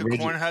the Nebraska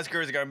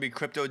Cornhuskers are going to be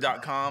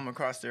Crypto.com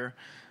across their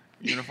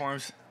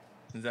uniforms.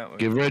 Is that what?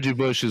 Give Reggie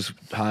Bush's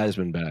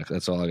Heisman back.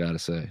 That's all I got to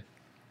say.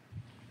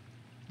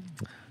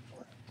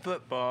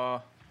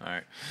 Football. All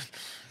right.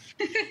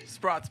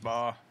 Sprots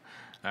ball.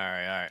 All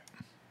right.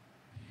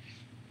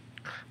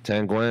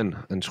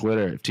 Tanguyen on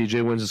Twitter. If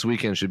TJ wins this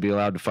weekend, should be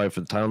allowed to fight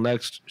for the title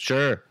next.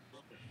 Sure.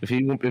 If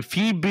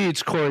he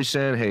beats Cory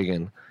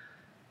Sandhagen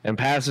and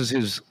passes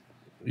his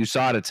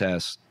USADA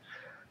test,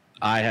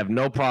 I have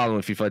no problem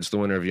if he fights the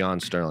winner of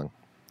Jan Sterling,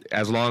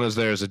 as long as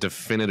there's a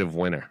definitive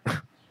winner.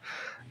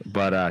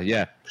 But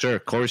yeah, sure.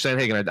 Cory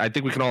Sandhagen. I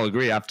think we can all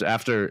agree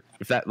after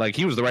if that, like,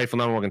 he was the rightful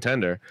number one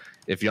contender.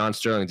 If Jan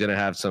Sterling didn't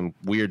have some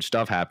weird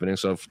stuff happening,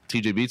 so if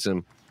TJ beats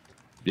him,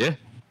 yeah,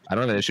 I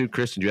don't have an issue.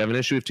 Kristen, do you have an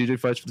issue if TJ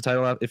fights for the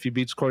title if he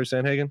beats Cory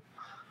Sandhagen?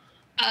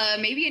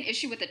 Maybe an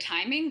issue with the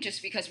timing,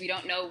 just because we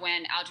don't know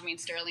when Aljamain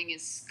Sterling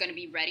is going to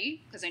be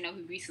ready. Because I know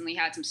he recently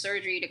had some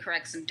surgery to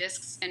correct some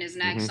discs in his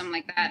neck, something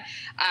like that.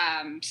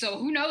 So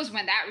who knows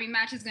when that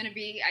rematch is going to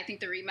be? I think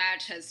the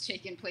rematch has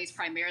taken place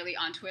primarily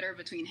on Twitter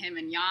between him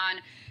and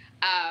Jan.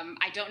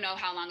 I don't know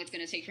how long it's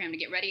going to take for him to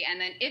get ready.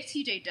 And then if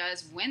TJ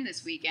does win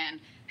this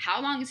weekend, how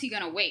long is he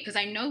going to wait? Because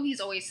I know he's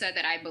always said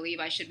that I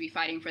believe I should be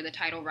fighting for the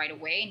title right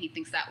away, and he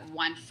thinks that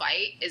one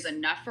fight is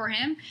enough for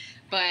him.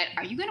 But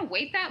are you going to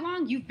wait that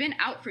long? You've been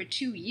out for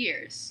 2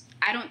 years.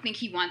 I don't think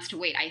he wants to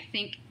wait. I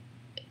think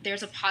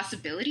there's a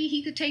possibility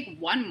he could take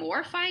one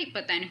more fight,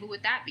 but then who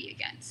would that be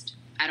against?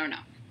 I don't know.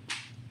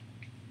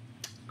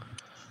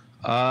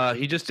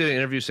 He just did an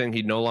interview saying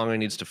he no longer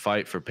needs to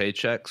fight for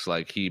paychecks.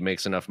 Like, he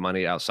makes enough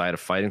money outside of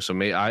fighting. So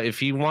if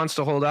he wants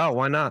to hold out,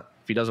 why not?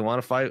 If he doesn't want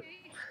to fight,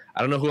 I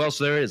don't know who else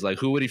there is. Like,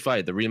 who would he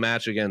fight? The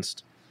rematch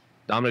against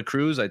Dominic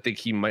Cruz? I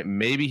think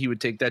maybe he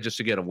would take that just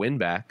to get a win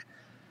back.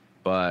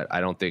 But I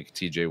don't think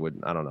TJ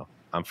would. I don't know.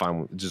 I'm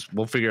fine.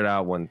 We'll figure it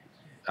out when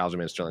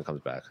Aljamain Sterling comes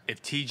back.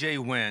 If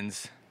TJ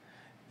wins,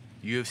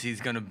 UFC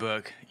is going to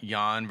book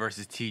Jan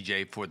versus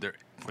TJ for the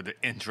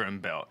interim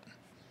belt.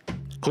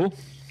 Cool.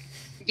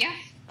 Yeah.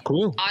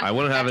 Cool. I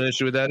wouldn't have an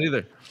issue with that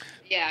either.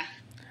 Yeah.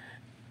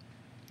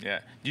 Yeah.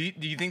 Do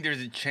you think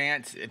there's a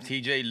chance if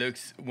TJ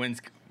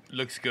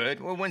looks good,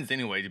 well, wins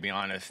anyway, to be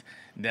honest,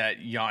 that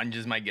Jan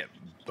just might get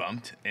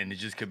bumped and it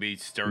just could be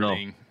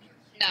Sterling?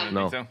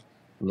 No.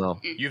 No.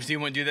 UFC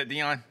wouldn't do that to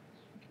Jan?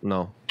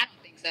 No. I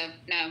don't think so.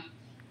 No.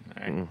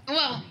 All right.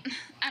 Well,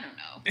 I don't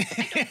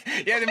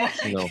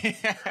know. No.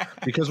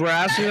 Because we're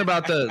asking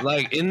about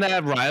in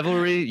that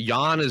rivalry,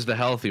 Jan is the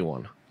healthy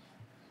one.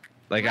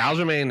 Like,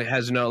 Aljamain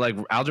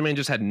Aljamain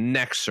just had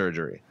neck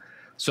surgery.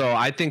 So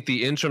I think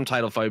the interim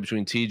title fight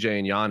between TJ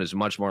and Jan is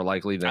much more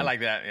likely than. I like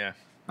that, yeah.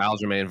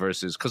 Aljamain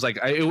versus, because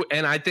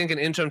I think an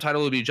interim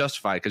title would be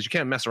justified because you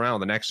can't mess around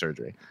with the neck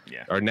surgery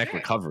or neck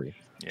recovery.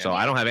 Yeah. So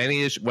I don't have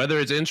any issue whether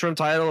it's interim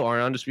title or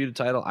an undisputed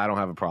title. I don't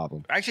have a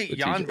problem. Actually,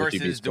 Jan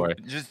versus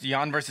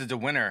the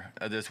winner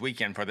of this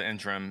weekend for the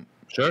interim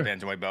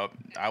bantamweight belt.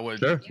 I would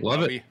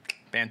love it. Be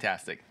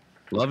fantastic.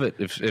 Love it.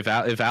 If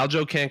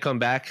Aljo can't come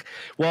back,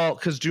 well,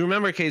 because do you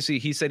remember, Casey?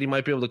 He said he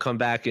might be able to come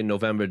back in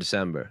November,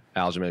 December.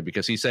 Aljamain,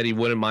 because he said he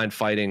wouldn't mind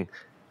fighting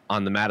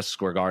on the Madison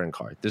Square Garden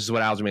card. This is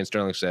what Aljamain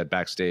Sterling said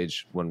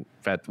backstage when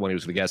he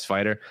was the guest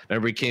fighter.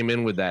 Remember, he came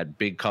in with that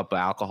big cup of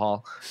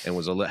alcohol and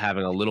was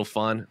having a little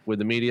fun with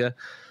the media.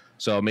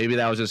 So maybe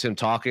that was just him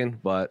talking.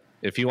 But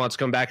if he wants to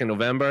come back in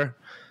November,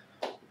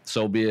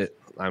 so be it.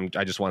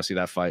 I just want to see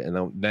that fight,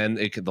 and then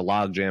the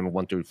log jam of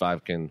 1 through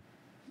 5 can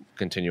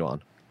continue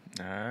on.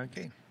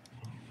 Okay.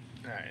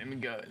 All right, let me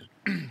go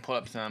pull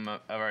up some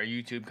of our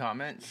YouTube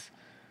comments.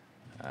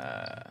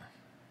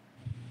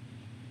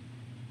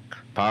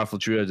 Powerful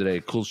trio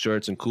today. Cool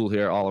shirts and cool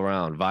hair all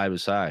around. Vibe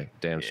is high.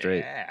 Damn straight.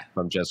 Yeah.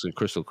 From Jessica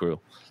Crystal Crew.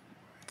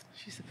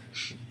 She's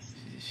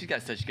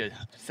got such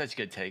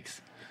good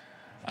takes.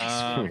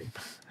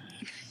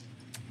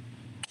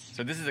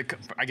 So this is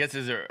I guess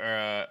this is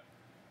a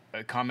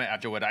comment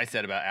after what I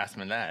said about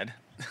Aspen Ladd.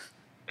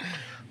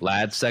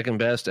 Ladd, second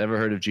best. Ever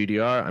heard of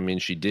GDR? I mean,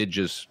 she did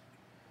just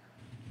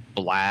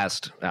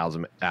blast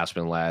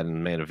Aspen Ladd in the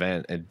main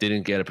event and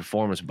didn't get a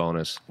performance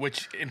bonus.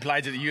 Which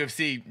implies that the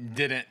UFC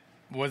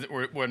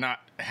were not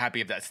happy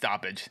with that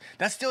stoppage.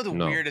 That's still the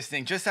weirdest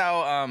thing. Just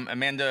how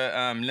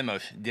Amanda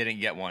Lemos didn't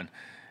get one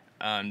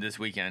this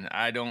weekend.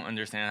 I don't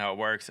understand how it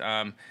works.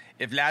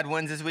 If Ladd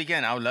wins this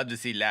weekend, I would love to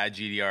see Ladd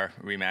GDR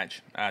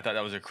rematch. I thought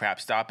that was a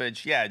crap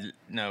stoppage. Yeah,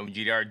 no,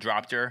 GDR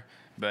dropped her,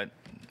 but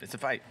it's a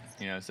fight,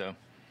 So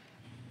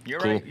you're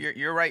cool. Right.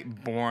 You're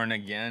right. Born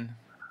again.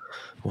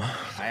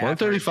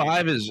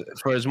 135 is,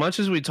 for as much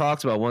as we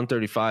talked about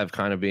 135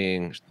 kind of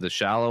being the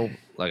shallow,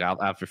 like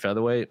after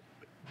featherweight,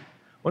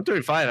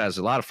 135 has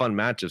a lot of fun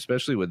matchups,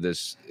 especially with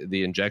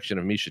the injection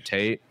of Miesha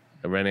Tate.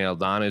 Renee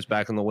Aldana is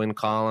back in the win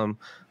column.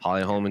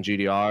 Holly Holm and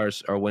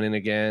GDRs are winning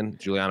again.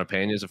 Juliana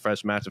Pena is a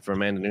fresh matchup for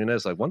Amanda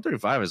Nunes. Like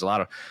 135 is a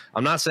lot of.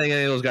 I'm not saying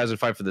any of those guys would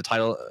fight for the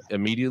title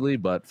immediately,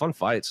 but fun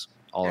fights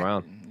all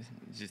around.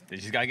 They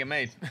just gotta get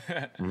made.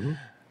 Mm-hmm.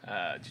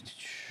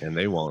 And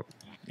they won't.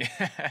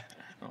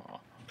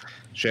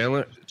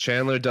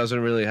 Chandler doesn't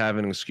really have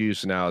an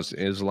excuse now. As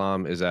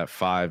Islam is at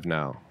 5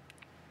 now.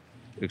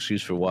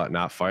 Excuse for what?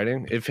 Not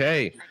fighting?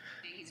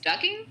 He's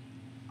ducking?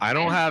 I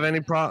don't have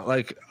any problem.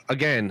 Like,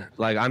 again,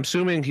 I'm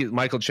assuming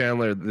Michael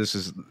Chandler,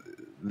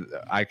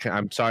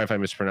 I'm sorry if I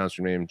mispronounced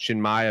your name.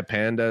 Chinmaya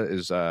Panda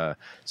is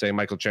saying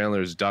Michael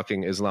Chandler is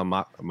ducking Islam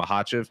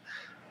Makhachev.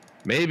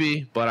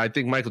 Maybe, but I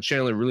think Michael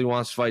Chandler really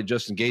wants to fight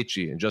Justin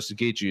Gaethje, and Justin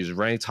Gaethje is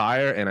ranked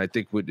higher, and I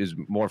think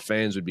more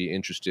fans would be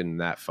interested in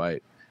that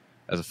fight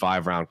as a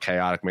 5-round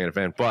chaotic main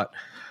event. But,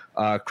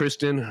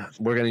 Kristen,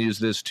 we're going to use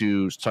this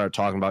to start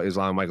talking about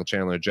Islam and Michael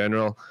Chandler in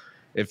general.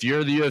 If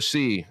you're the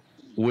UFC,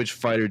 which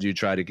fighter do you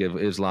try to give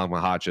Islam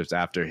Makhachev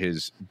after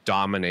his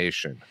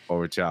domination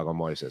over Thiago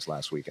Moises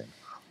last weekend?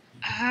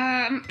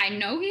 I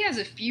know he has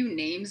a few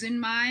names in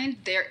mind.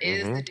 There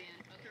is the Dan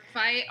Hooker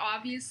fight,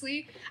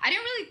 obviously. I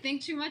didn't really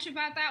think too much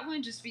about that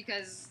one just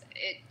because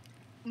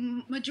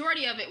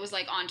majority of it was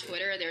on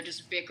Twitter. They're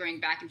just bickering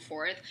back and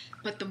forth.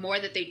 But the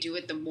more that they do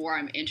it, the more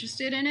I'm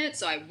interested in it.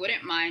 So I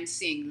wouldn't mind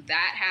seeing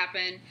that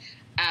happen.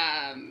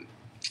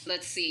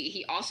 Let's see.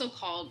 He also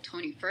called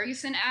Tony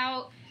Ferguson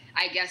out,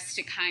 I guess,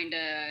 to kind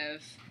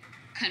of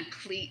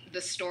complete the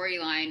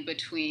storyline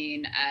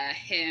between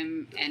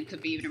him and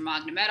Khabib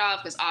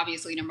Nurmagomedov, because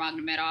obviously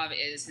Nurmagomedov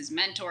is his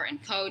mentor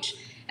and coach,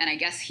 and I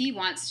guess he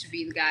wants to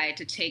be the guy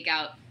to take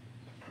out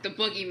the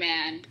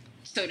boogeyman,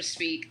 so to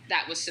speak,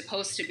 that was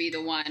supposed to be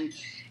the one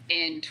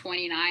in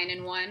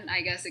 29-1,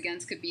 I guess,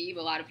 against Khabib.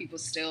 A lot of people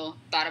still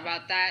thought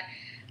about that.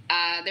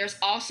 There's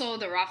also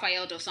the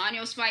Rafael Dos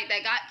Anjos fight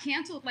that got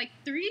canceled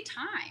 3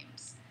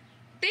 times.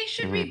 They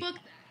should rebook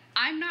that.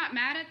 I'm not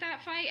mad at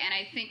that fight, and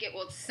I think it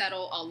will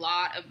settle a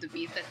lot of the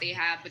beef that they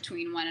have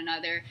between one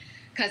another,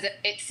 because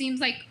it seems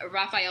like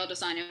Rafael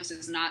Dos Anjos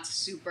is not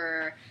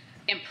super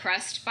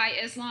impressed by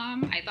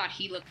Islam. I thought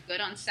he looked good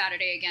on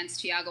Saturday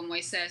against Thiago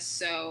Moises,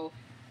 so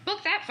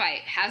book that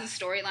fight. Has a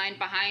storyline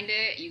behind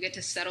it. You get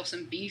to settle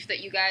some beef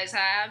that you guys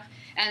have,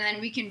 and then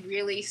we can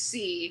really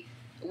see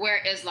where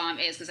Islam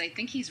is, because I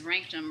think he's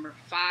ranked number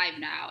 5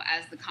 now,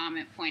 as the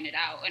comment pointed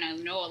out, and I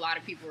know a lot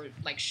of people were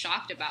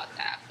shocked about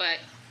that, but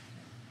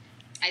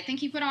I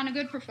think he put on a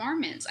good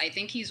performance. I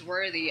think he's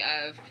worthy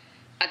of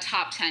a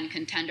top 10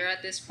 contender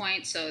at this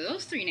point. So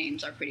those 3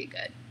 names are pretty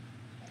good.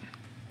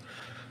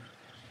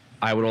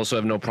 I would also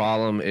have no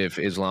problem if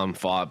Islam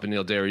fought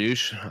Beneil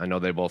Dariush. I know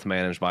they're both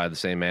managed by the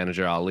same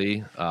manager,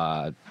 Ali.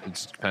 It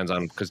depends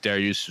on, because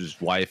Dariush's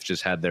wife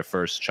just had their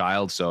first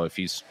child. So if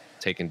he's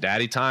taking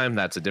daddy time,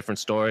 that's a different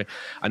story.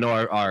 I know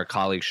our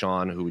colleague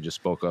Sean, who we just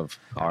spoke of,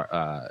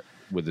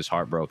 with his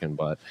heart broken,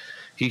 but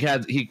he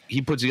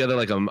put together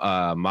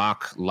a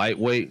mock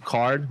lightweight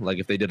card.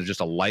 If they did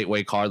just a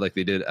lightweight card,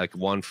 they did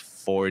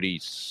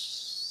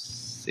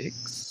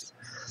 146,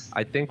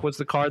 I think was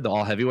the card, the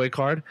all heavyweight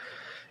card.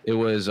 It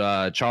was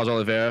Charles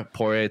Oliveira,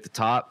 Poirier at the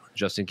top,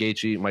 Justin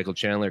Gaethje, Michael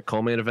Chandler,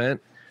 co-main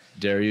event,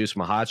 Dariush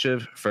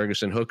Makhachev,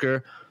 Ferguson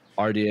Hooker,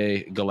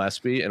 RDA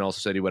Gillespie, and also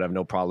said he would have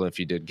no problem if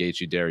he did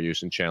Gaethje,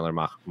 Dariush, and Chandler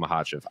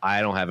Makhachev.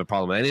 I don't have a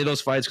problem with any of those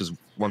fights because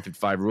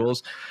 155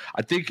 rules.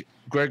 I think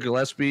Greg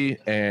Gillespie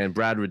and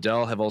Brad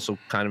Riddell have also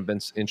kind of been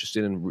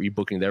interested in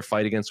rebooking their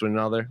fight against one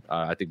another.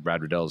 I think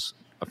Brad Riddell's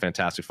a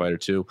fantastic fighter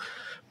too,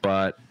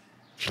 but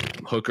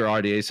Hooker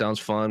RDA sounds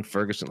fun.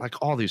 Ferguson,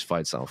 all these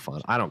fights sound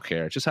fun. I don't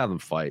care. Just have them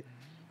fight.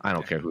 I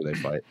don't care who they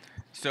fight.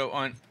 So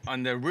on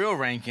the real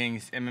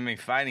rankings, MMA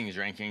Fighting's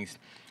rankings,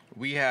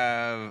 we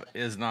have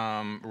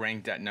Islam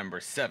ranked at number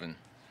 7.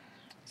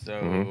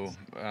 So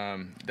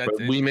but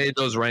we made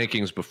those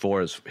rankings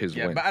before his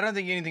win. But I don't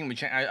think anything would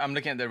change. I'm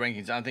looking at the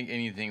rankings. I don't think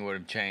anything would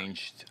have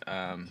changed.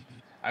 I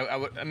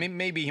mean,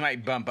 maybe he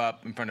might bump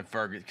up in front of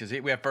Ferguson because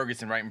we have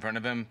Ferguson right in front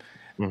of him.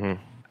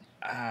 Mm-hmm.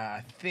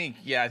 I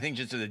think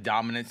just to the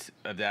dominance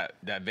of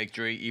that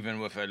victory, even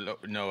with a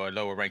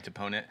lower ranked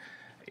opponent.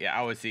 Yeah,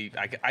 I would see.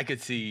 I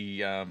could see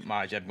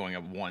Makhachev going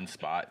up one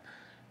spot,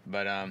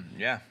 but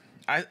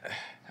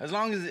as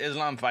long as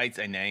Islam fights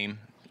a name,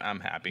 I'm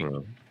happy.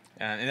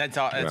 And that's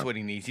all. That's what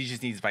he needs. He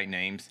just needs to fight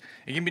names.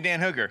 It can be Dan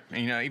Hooker.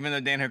 And, even though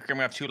Dan Hooker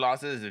coming off 2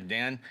 losses, if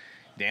Dan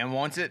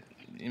wants it,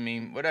 I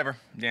mean, whatever.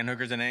 Dan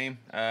Hooker's a name.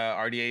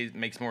 RDA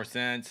makes more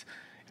sense.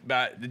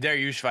 But the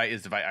Dariush fight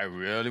is the fight I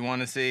really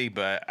want to see.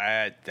 But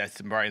that's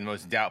probably the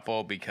most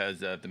doubtful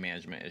because of the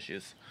management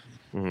issues.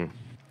 Mm-hmm.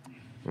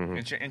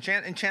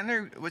 Mm-hmm. And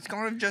Chandler, what's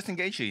going on with Justin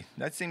Gaethje?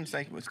 That seems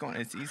like what's going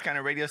on. He's kind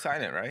of radio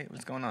silent, right?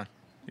 What's going on?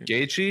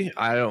 Gaethje,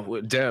 I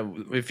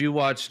don't. If you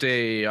watched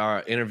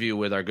a interview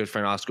with our good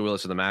friend Oscar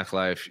Willis of the Mac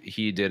Life,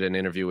 he did an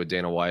interview with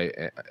Dana White,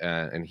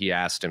 and he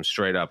asked him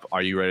straight up,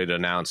 "Are you ready to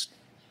announce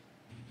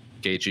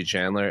Gaethje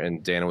Chandler?"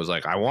 And Dana was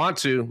like, "I want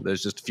to.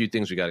 There's just a few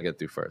things we got to get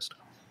through first."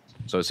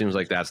 So it seems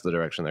like that's the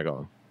direction they're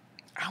going.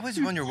 I always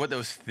wonder what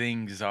those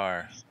things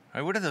are.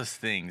 Like, what are those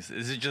things?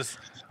 Is it just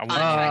I want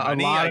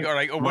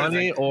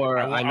money,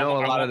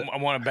 I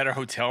want a better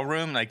hotel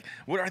room? Like,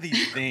 what are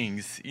these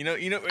things?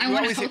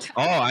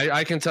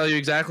 I can tell you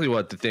exactly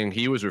what the thing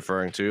he was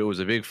referring to. It was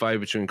a big fight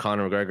between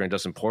Conor McGregor and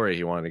Dustin Poirier.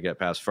 He wanted to get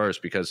past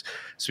first because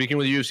speaking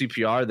with UFC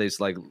PR,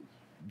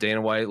 Dana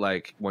White,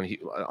 when he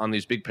on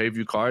these big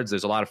pay-per-view cards,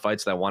 there's a lot of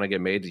fights that want to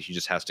get made that he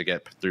just has to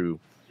get through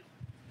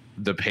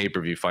the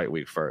pay-per-view fight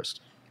week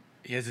first.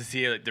 He has to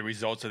see the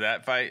results of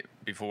that fight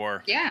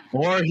before. Yeah.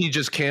 Or he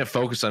just can't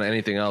focus on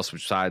anything else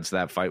besides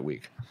that fight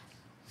week.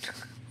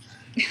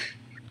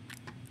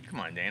 Come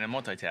on, Dana,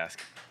 multitask.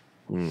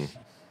 All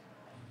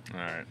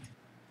right.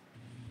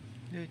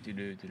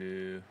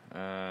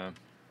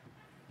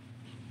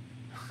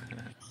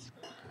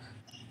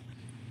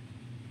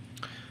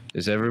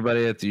 Is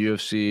everybody at the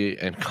UFC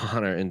and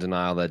Conor in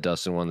denial that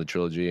Dustin won the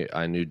trilogy?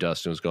 I knew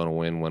Dustin was going to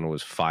win when it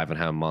was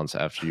 5.5 months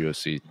after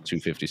UFC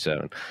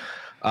 257.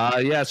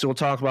 So we'll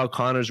talk about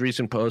Conor's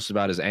recent post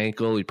about his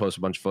ankle. He posted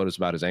a bunch of photos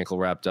about his ankle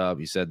wrapped up.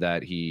 He said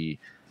that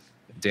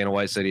Dana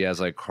White said he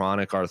has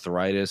chronic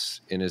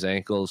arthritis in his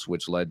ankles,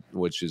 which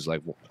is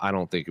I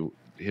don't think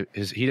he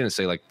didn't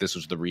say this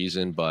was the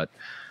reason, but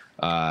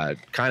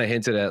kind of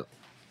hinted at,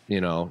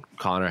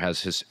 Conor has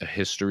his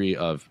history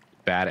of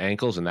bad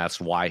ankles and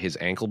that's why his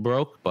ankle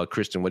broke. But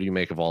Kristen, what do you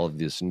make of all of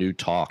this new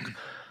talk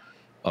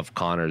of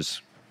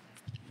Conor's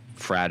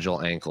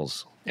fragile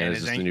ankles? And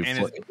is this the new?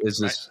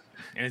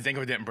 And his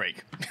ankle didn't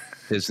break.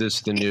 Is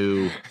this the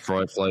new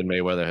Floyd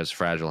Mayweather has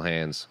fragile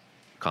hands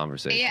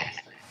conversation?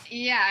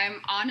 Yeah,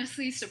 I'm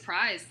honestly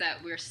surprised that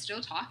we're still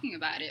talking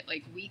about it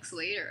weeks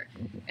later.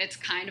 It's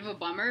kind of a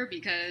bummer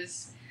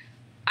because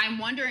I'm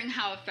wondering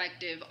how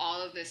effective all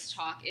of this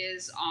talk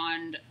is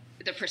on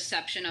the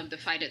perception of the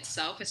fight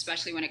itself,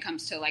 especially when it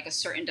comes to a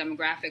certain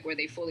demographic where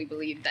they fully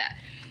believe that,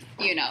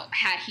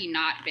 had he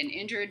not been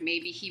injured,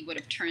 maybe he would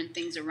have turned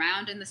things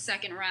around in the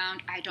second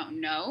round. I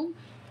don't know.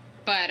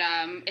 But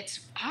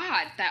it's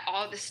odd that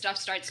all this stuff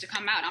starts to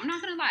come out. I'm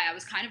not going to lie. I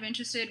was kind of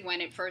interested when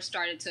it first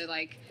started to,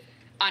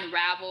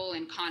 unravel.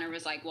 And Conor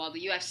was like, well, the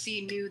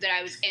UFC knew that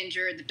I was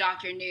injured. The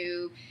doctor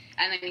knew.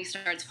 And then he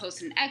starts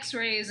posting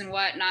x-rays and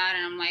whatnot.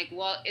 And I'm like,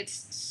 well,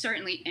 it's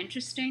certainly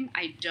interesting.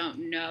 I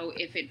don't know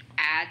if it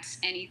adds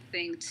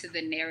anything to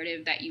the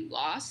narrative that you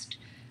lost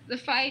the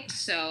fight.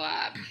 So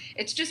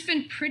it's just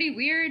been pretty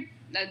weird.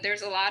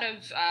 There's a lot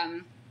of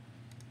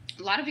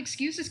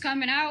excuses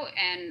coming out,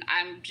 and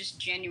I'm just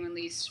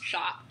genuinely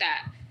shocked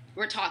that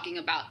we're talking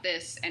about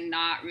this and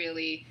not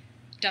really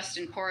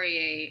Dustin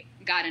Poirier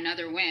got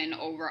another win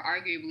over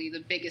arguably the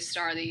biggest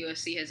star the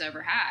UFC has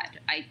ever had.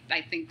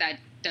 I think that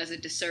does a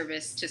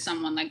disservice to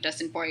someone like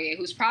Dustin Poirier,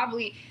 who's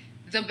probably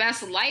the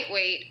best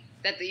lightweight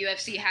that the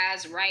UFC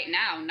has right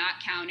now, not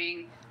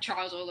counting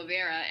Charles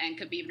Oliveira and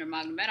Khabib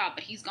Nurmagomedov,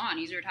 but he's gone.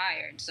 He's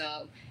retired.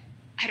 So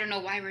I don't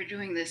know why we're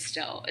doing this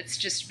still. It's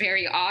just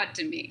very odd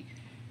to me.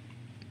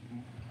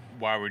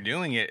 Why we're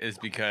doing it is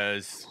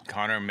because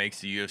Conor makes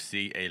the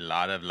UFC a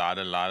lot of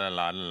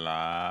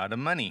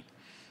money.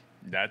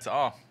 That's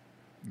all.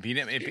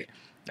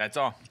 That's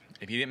all.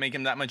 If he didn't make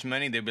him that much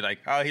money, they'd be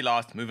like, oh, he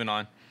lost, moving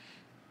on.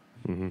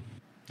 Mm-hmm.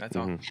 That's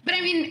all. But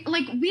I mean,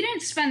 we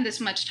didn't spend this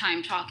much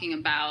time talking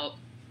about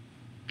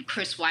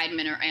Chris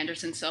Weidman or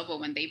Anderson Silva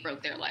when they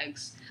broke their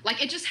legs.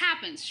 It just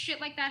happens.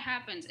 Shit like that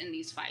happens in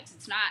these fights.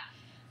 It's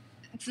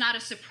not a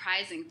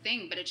surprising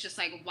thing, but it's just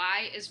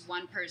why is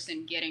one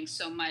person getting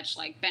so much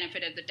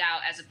benefit of the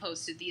doubt as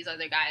opposed to these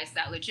other guys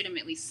that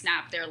legitimately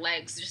snapped their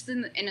legs just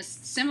in a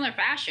similar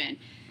fashion,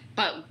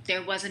 but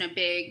there wasn't a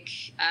big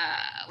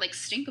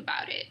stink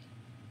about it.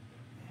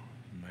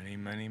 Money.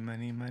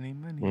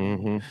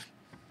 Mm-hmm.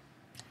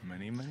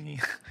 Money.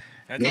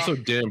 He also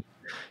did.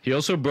 He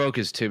also broke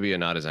his tibia,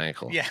 not his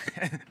ankle. Yeah,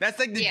 that's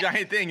the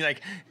giant thing.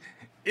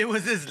 It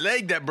was his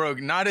leg that broke,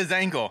 not his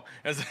ankle.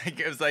 It's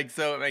like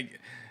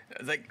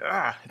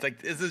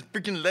this is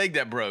freaking leg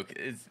that broke.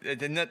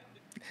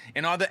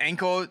 And all the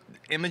ankle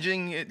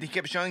imaging he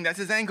kept showing, that's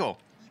his ankle.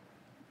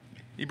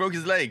 He broke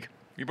his leg.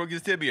 He broke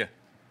his tibia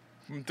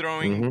from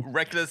throwing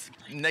reckless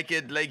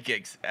naked leg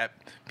kicks at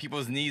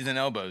people's knees and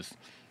elbows.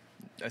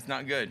 That's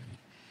not good.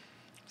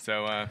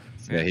 So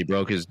he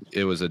broke his.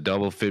 It was a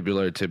double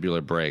fibular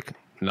tibular break.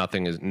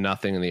 Nothing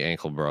in the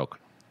ankle broke.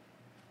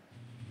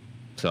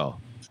 So.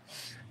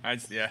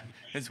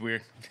 It's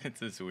weird. It's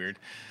just weird.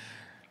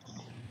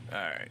 All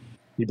right.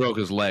 He broke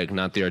his leg,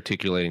 not the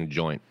articulating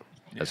joint,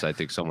 as I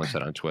think someone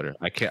said on Twitter.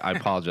 I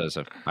apologize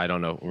if I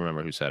don't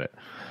remember who said it.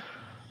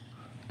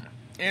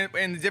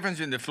 And the difference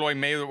in the Floyd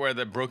Mayweather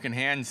the broken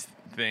hands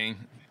thing,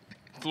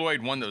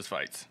 Floyd won those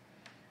fights.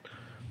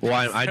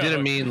 Well, I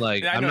didn't mean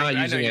I'm not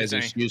using it as an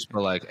excuse,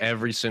 but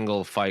every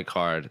single fight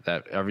card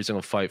every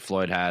single fight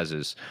Floyd has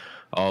is,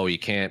 oh, he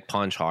can't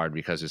punch hard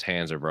because his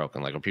hands are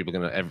broken. Are people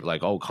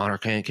gonna Conor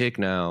can't kick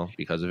now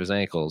because of his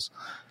ankles?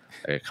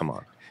 Hey, come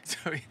on.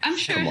 I'm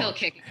sure he'll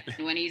kick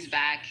when he's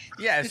back.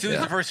 Yeah, as soon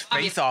as the first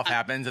face-off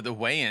happens at the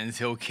weigh-ins,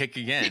 he'll kick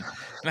again.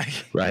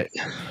 Right.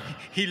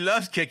 He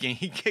loves kicking.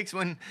 He kicks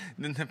when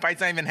the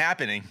fight's not even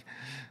happening.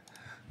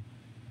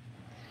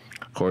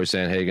 Cory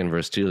Sandhagen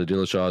versus TJ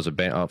Dillashaw is a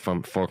bang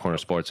from Four Corner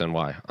Sports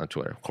NY on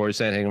Twitter. Cory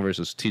Sandhagen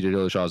versus TJ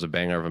Dillashaw is a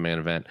banger of a main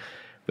event.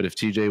 But if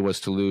TJ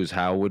was to lose,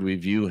 how would we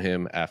view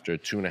him after a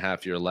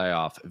 2.5-year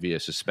layoff via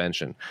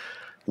suspension?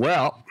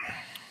 Well,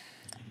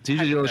 TJ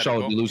Dillashaw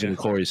would be losing to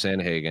Cory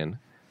Sandhagen,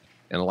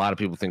 and a lot of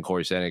people think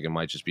Cory Sandhagen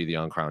might just be the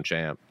uncrowned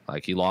champ.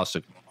 He lost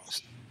to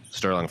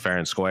Sterling fair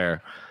and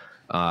square,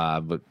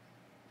 but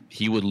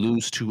he would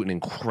lose to an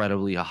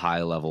incredibly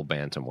high-level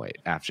bantamweight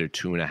after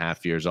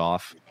 2.5 years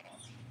off.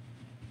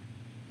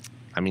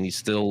 I mean,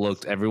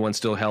 everyone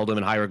still held him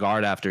in high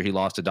regard after he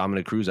lost to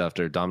Dominic Cruz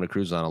after Dominic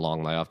Cruz was on a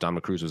long layoff.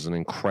 Dominic Cruz was an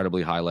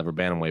incredibly high-level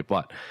bantamweight.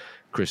 But,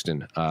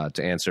 Kristen,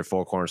 to answer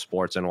Four Corner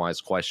Sports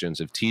NY's questions,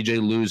 if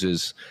TJ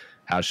loses,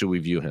 how should we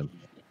view him?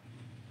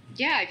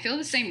 Yeah, I feel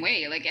the same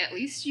way. At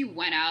least you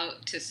went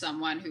out to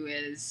someone who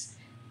is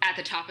at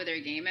the top of their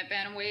game at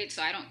bantamweight,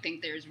 so I don't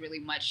think there's really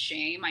much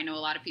shame. I know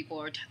a lot of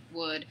people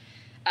would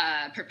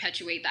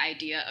perpetuate the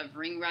idea of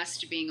ring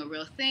rust being a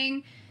real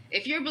thing.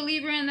 If you're a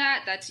believer in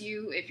that, that's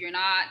you. If you're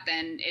not,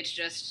 then it's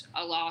just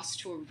a loss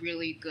to a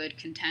really good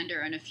contender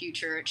and a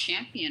future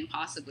champion,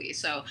 possibly.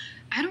 So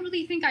I don't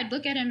really think I'd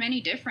look at him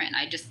any different.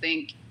 I just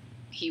think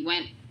he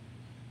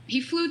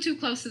flew too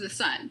close to the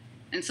sun,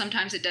 and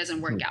sometimes it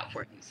doesn't work out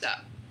for you. So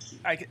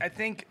I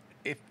think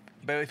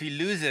if he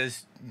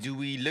loses, do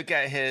we look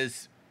at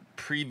his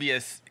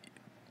previous,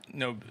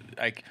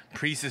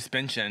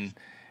 pre-suspension,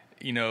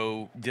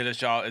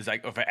 Dillashaw is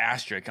of an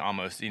asterisk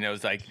almost,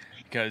 it's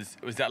because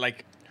was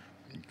that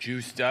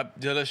juiced up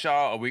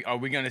Dillashaw? Are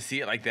we going to see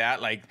it like that?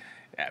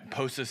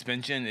 Post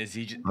suspension, is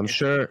he? I'm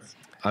sure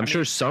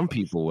some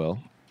people will.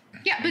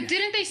 Yeah, but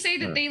didn't they say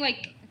that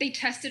they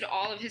tested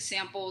all of his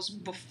samples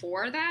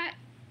before that?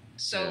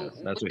 So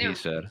that's what he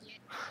said.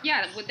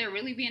 Yeah, would there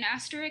really be an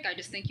asterisk? I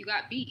just think you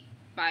got beat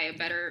by a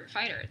better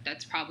fighter.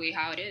 That's probably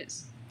how it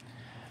is.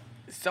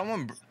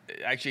 Someone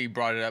actually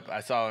brought it up. I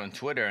saw it on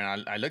Twitter,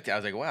 and I looked at it. I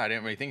was like, wow, I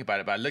didn't really think about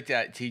it. But I looked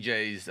at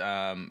TJ's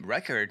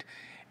record,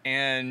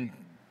 and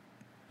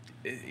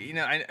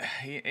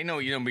I know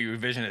you don't be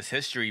revisionist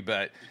history,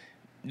 but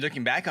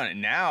looking back on it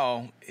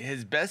now,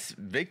 his best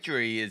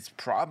victory is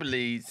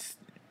probably,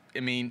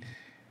 Cody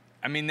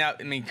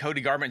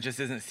Garbrandt just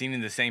isn't seen in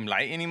the same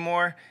light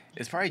anymore.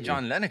 It's probably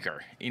John Lineker,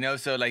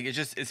 So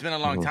it's been a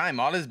long time.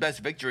 All his best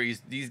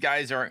victories, these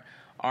guys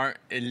aren't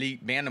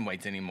elite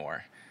bantamweights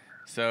anymore.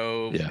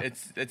 So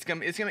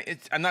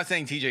I'm not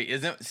saying TJ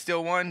isn't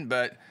still one,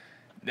 but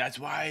that's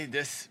why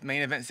this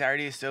main event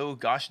Saturday is so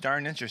gosh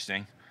darn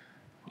interesting.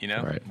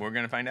 Right. We're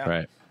gonna find out.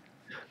 Right.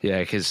 Yeah,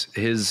 because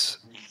because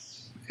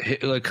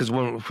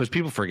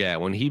people forget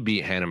when he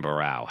beat Hanan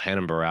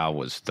Barao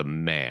was the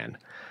man.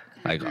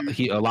 A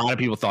lot of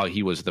people thought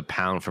he was the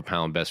pound for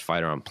pound best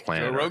fighter on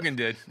planet Joe Rogan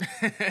did.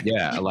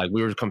 Yeah,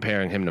 we were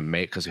comparing him to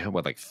May because he had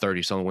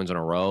 30-something wins in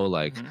a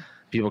row.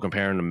 People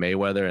comparing him to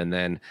Mayweather, and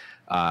then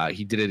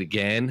he did it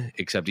again,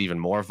 except even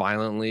more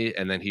violently,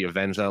 and then he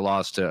avenged that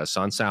loss to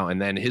Sun Tzu.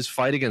 And then his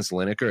fight against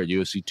Lineker at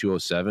UFC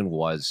 207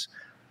 was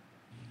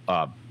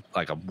a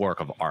work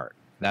of art.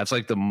 That's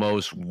the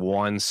most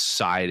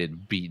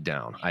one-sided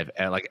beatdown I've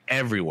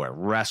everywhere.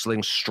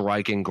 Wrestling,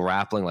 striking,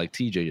 grappling.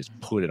 TJ just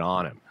put it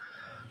on him.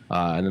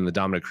 And then the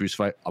Dominic Cruz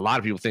fight. A lot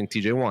of people think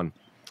TJ won.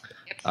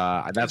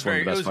 That's one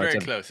of the best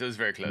fights. It was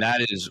very close.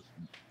 That is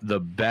the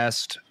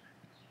best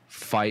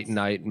fight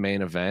night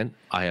main event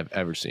I have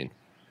ever seen.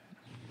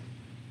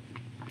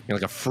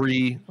 A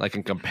free, a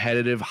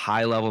competitive,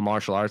 high-level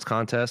martial arts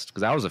contest.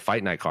 Because that was a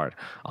fight night card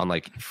on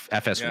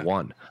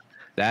FS1. Yeah.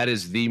 That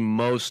is the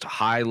most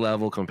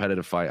high-level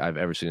competitive fight I've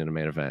ever seen in a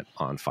main event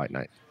on fight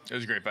night. It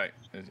was a great fight.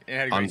 It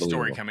had a great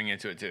story coming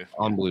into it, too.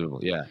 Unbelievable,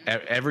 yeah.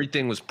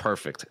 Everything was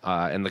perfect.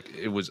 And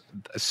it was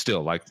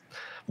still,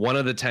 one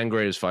of the 10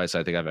 greatest fights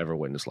I think I've ever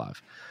witnessed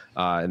live.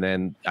 And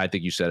then I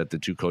think you said it, the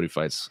 2 Cody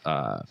fights.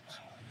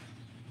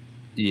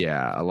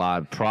 Yeah, a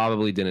lot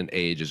probably didn't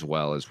age as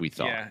well as we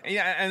thought.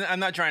 Yeah, and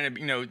I'm not trying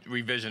to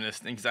revisionist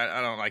things.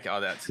 I don't like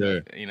all that sure.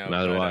 stuff.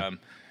 Neither do I.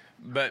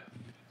 But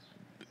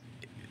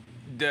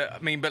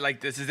but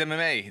like this is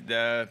MMA.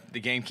 The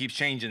game keeps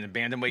changing. The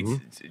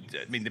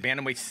bantamweights. The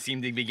bantamweights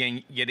seem to be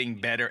getting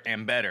better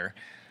and better.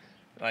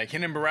 Like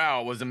Renan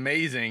Barão was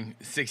amazing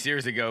 6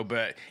 years ago,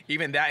 but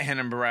even that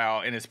Renan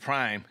Barão in his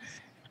prime,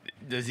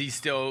 can he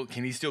still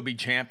be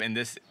champ in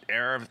this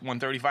era of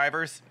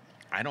 135ers?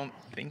 I don't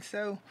think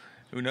so.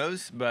 Who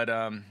knows? But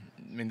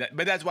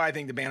but that's why I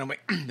think the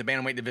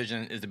bantamweight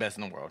division is the best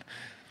in the world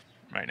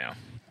right now.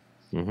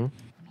 Mm-hmm.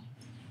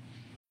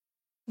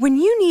 When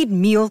you need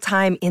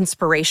mealtime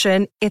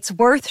inspiration, it's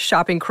worth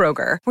shopping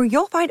Kroger, where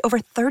you'll find over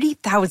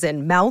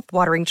 30,000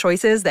 mouth-watering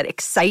choices that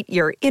excite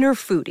your inner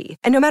foodie.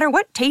 And no matter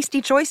what tasty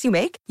choice you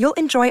make, you'll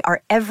enjoy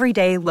our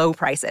everyday low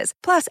prices,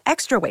 plus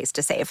extra ways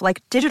to save,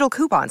 like digital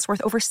coupons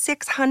worth over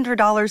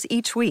 $600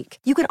 each week.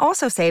 You can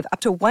also save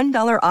up to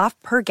 $1 off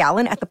per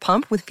gallon at the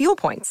pump with fuel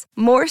points.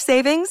 More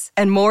savings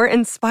and more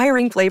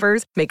inspiring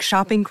flavors make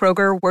shopping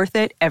Kroger worth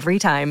it every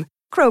time.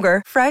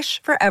 Kroger,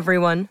 fresh for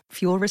everyone.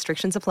 Fuel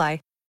restrictions apply.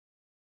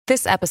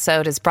 This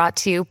episode is brought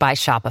to you by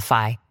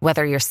Shopify.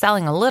 Whether you're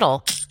selling a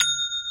little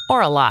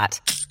or a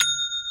lot,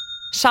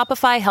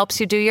 Shopify helps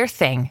you do your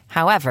thing,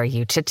 however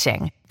you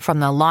cha-ching. From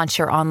the launch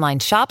your online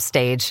shop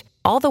stage,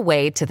 all the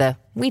way to the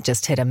we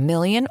just hit 1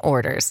 million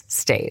orders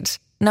stage.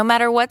 No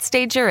matter what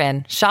stage you're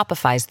in,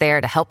 Shopify's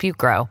there to help you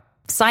grow.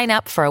 Sign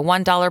up for a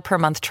 $1 per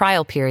month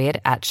trial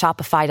period at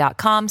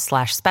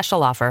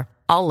shopify.com/special offer,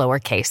 all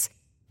lowercase.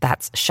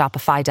 That's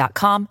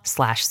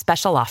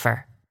shopify.com/special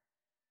offer.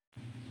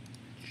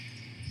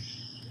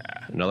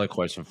 Another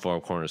question for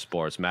Corner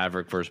Sports.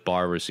 Maverick versus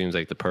Barber seems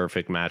like the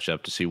perfect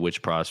matchup to see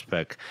which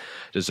prospect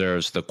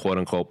deserves the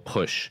quote-unquote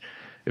push.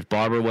 If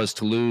Barber was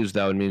to lose,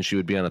 that would mean she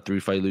would be on a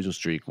 3-fight losing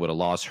streak. Would a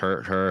loss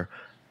hurt her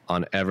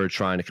on ever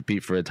trying to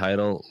compete for a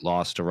title?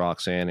 Loss to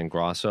Roxanne and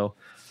Grasso?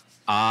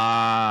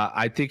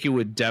 I think it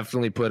would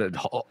definitely put a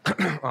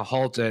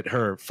halt at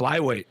her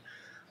flyweight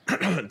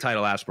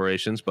title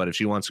aspirations. But if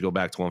she wants to go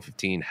back to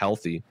 115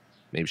 healthy,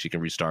 maybe she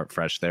can restart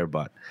fresh there.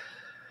 But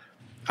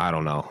I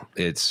don't know.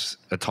 It's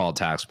a tall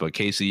task. But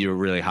Casey, you're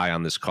really high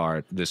on this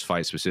card, this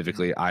fight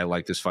specifically. I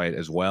like this fight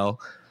as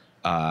well.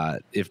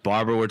 If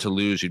Barber were to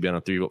lose, she'd be on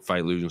a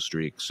 3-fight losing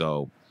streak.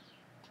 So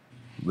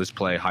let's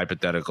play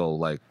hypothetical.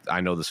 Like, I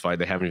know this fight,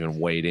 they haven't even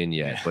weighed in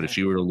yet. But if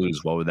she were to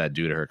lose, what would that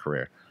do to her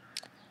career?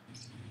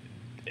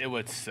 It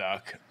would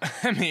suck.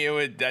 I mean, it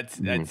would.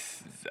 That's.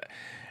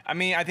 I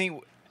mean, I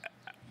think.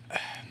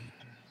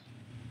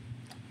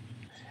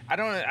 I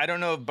don't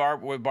know if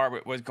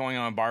what's going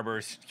on in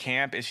Barber's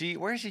camp.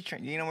 Where is she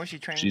training? You know where she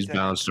training? She's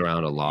bounced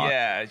around a lot.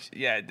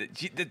 Yeah.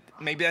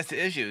 Maybe that's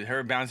the issue.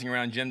 Her bouncing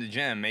around gym to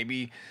gym.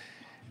 Maybe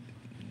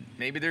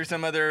there's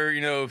some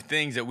other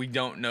things that we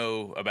don't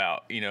know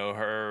about.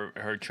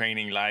 Her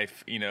training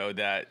life.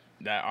 That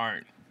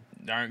aren't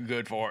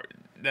good for.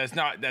 That's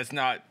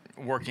not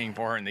working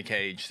for her in the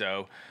cage.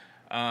 So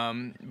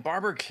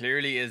Barber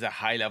clearly is a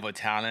high level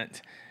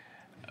talent.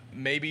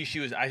 Maybe she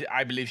was.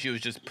 I believe she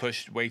was just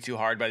pushed way too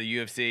hard by the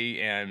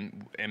UFC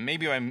and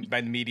maybe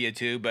by the media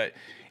too.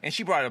 And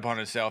she brought it upon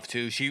herself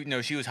too. She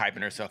was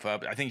hyping herself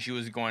up. I think she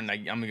was going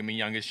like, I'm gonna be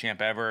youngest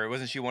champ ever.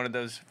 Wasn't she one of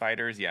those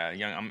fighters? Yeah,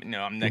 young.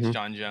 I'm next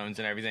John Jones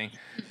and everything.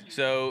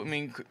 So I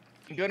mean,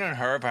 good on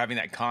her for having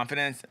that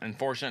confidence.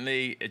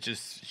 Unfortunately,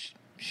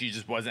 she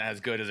just wasn't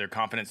as good as her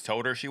confidence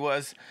told her she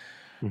was.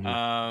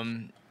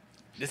 Mm-hmm.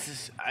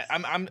 If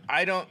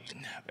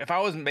I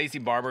was in Macy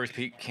Barber's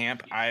peak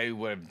camp, I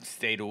would have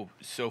stayed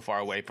so far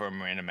away from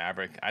Miranda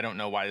Maverick. I don't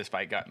know why this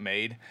fight got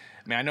made.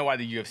 I mean, I know why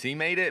the UFC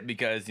made it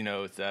because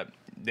it's a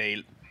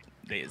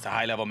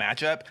high level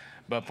matchup.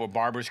 But for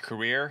Barber's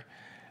career,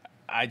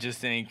 I just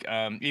think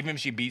even if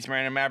she beats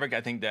Miranda Maverick,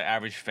 I think the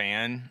average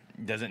fan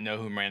doesn't know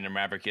who Miranda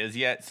Maverick is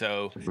yet.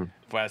 So,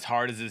 for as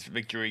hard as this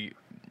victory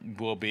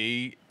will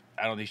be,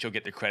 I don't think she'll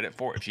get the credit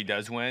for it if she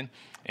does win.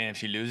 And if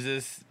she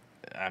loses,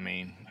 I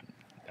mean,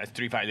 that's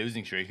 3-fight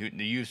losing streak.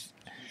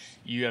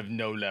 You have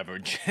no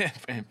leverage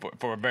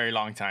for a very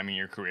long time in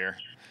your career.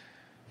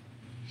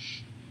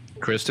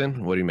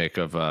 Kristen, what do you make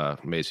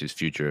of Macy's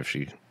future if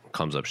she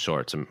comes up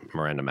short to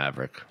Miranda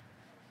Maverick?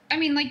 I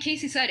mean, like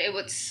Casey said, it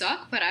would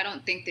suck, but I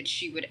don't think that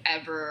she would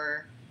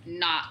ever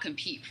not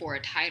compete for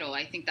a title.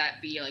 I think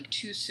that'd be like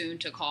too soon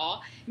to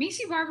call.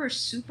 Macy Barber is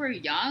super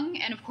young,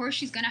 and of course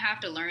she's going to have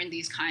to learn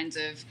these kinds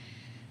of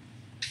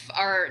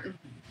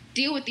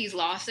deal with these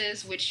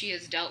losses, which she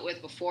has dealt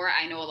with before.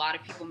 I know a lot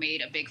of people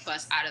made a big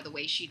fuss out of the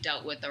way she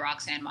dealt with the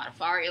Roxanne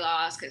Modafferi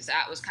loss because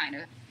that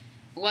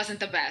wasn't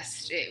the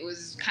best. It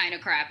was kind of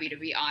crappy, to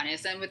be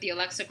honest. And with the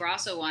Alexa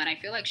Grasso one, I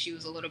feel like she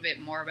was a little bit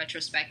more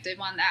retrospective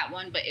on that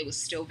one, but it was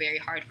still very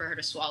hard for her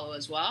to swallow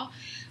as well.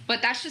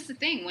 But that's just the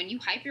thing. When you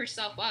hype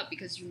yourself up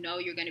because you know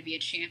you're going to be a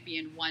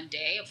champion one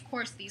day, of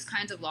course, these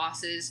kinds of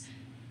losses,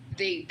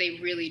 they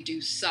really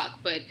do suck.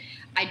 But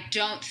I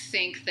don't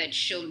think that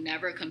she'll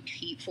never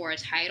compete for a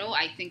title.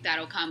 I think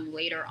that'll come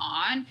later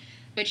on.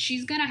 but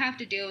she's going to have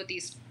to deal with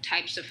these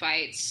types of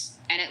fights.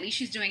 And at least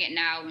she's doing it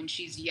now when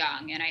she's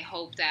young. And I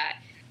hope that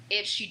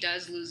if she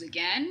does lose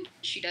again,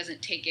 she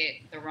doesn't take it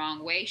the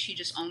wrong way. She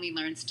just only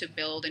learns to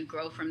build and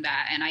grow from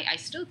that. And I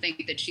still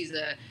think that she's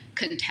a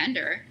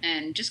contender,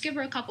 and just give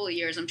her a couple of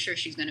years. I'm sure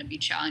she's going to be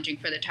challenging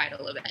for the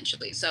title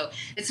eventually. So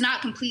it's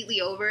not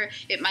completely over.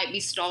 It might be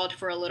stalled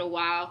for a little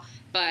while,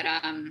 but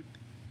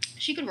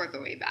she could work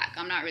her way back.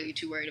 I'm not really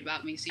too worried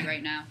about Macy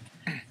right now.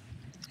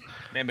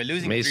 Man, but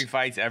losing 3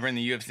 fights ever in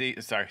the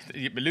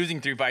UFC, but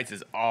losing 3 fights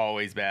is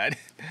always bad.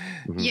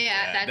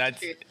 Yeah, that's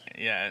true.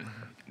 Yeah.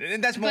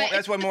 And that's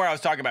what more I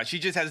was talking about. She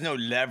just has no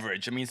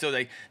leverage. I mean, so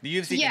like the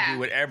UFC can do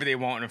whatever they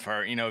want of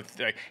her. You know,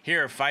 like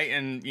here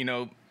fighting, you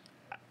know,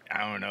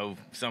 I don't know,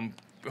 some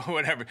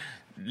whatever.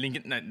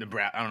 Lincoln,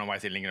 Nebraska. I don't know why I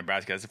say Lincoln,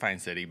 Nebraska. That's a fine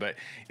city, but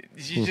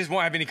she just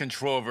won't have any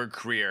control over her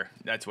career.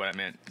 That's what I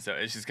meant. So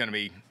it's just gonna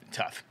be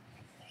tough.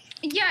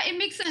 Yeah, it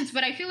makes sense,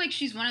 but I feel like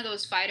she's one of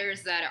those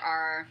fighters that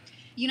are.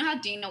 You know how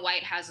Dana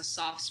White has a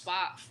soft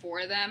spot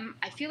for them?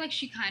 I feel like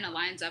she kind of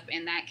lines up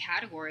in that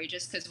category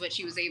just because what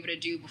she was able to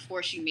do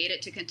before she made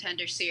it to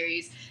Contender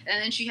Series.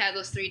 And then she had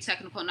those 3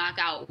 technical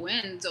knockout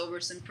wins over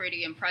some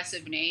pretty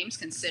impressive names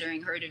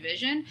considering her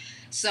division.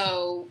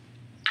 So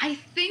I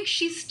think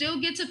she still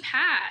gets a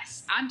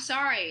pass. I'm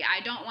sorry. I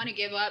don't want to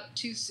give up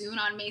too soon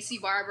on Macy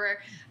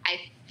Barber.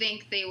 I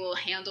think they will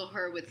handle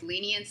her with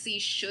leniency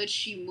should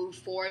she move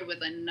forward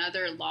with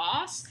another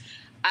loss.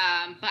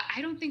 But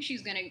I don't think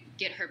she's going to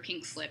get her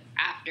pink slip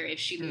after if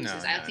she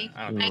loses. I think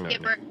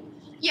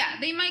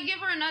they might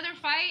give her another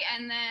fight,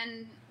 and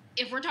then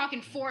if we're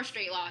talking 4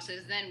 straight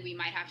losses, then we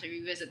might have to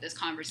revisit this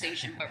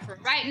conversation. But for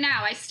right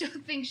now, I still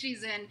think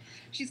she's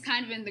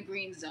kind of in the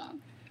green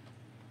zone.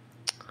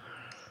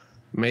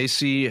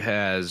 Macy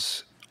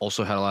has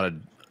also had a lot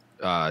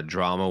of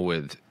drama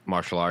with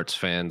martial arts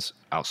fans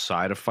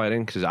outside of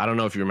fighting, because I don't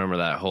know if you remember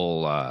that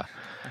whole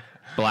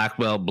black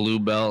belt, blue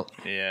belt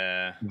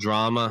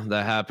drama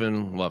that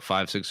happened,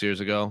 5-6 years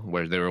ago,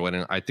 where they were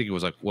winning. I think it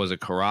was was it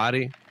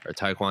karate or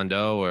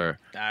taekwondo or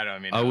I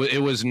don't mean.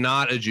 It was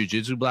not a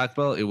jiu-jitsu black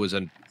belt. It was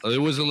a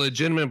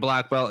legitimate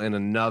black belt in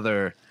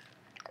another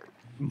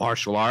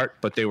martial art,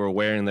 but they were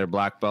wearing their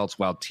black belts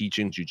while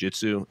teaching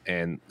jiu-jitsu,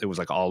 and it was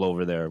like all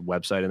over their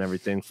website and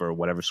everything for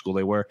whatever school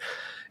they were.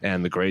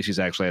 And the Gracies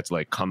actually had to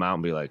like come out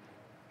and be like,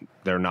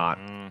 they're not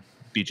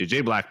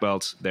BJJ black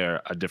belts,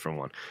 they're a different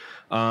one.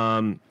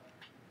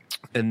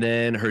 And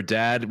then her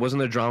dad,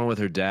 wasn't there drama with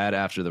her dad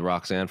after the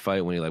Roxanne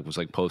fight when he was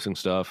posting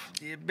stuff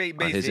on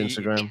his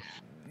Instagram?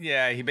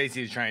 He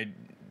basically was trying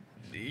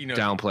to,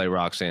 downplay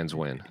Roxanne's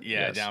win.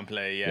 Yeah, yes.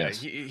 Downplay. Yeah,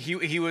 yes.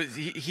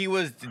 He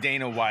was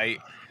Dana White.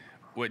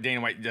 What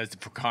Dana White does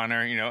for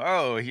Conor,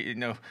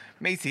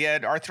 Macy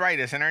had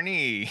arthritis in her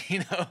knee,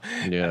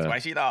 that's why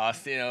she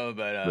lost,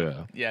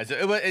 but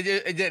so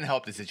it didn't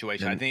help the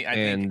situation.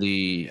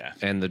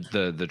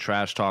 The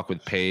trash talk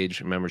with Paige.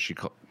 Remember, she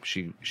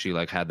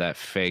had that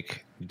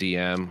fake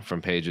DM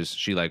from Paige's.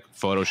 She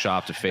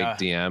photoshopped a fake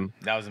DM.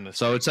 That was a mistake.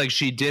 So it's like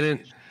she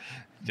didn't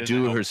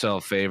do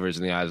herself favors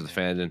in the eyes of the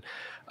fans.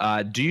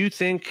 And do you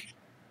think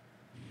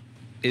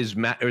is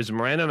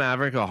Miranda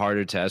Maverick a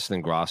harder test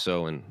than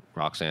Grasso and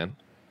Roxanne?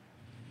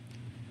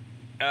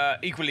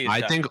 Equally,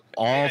 I think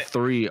all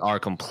 3 are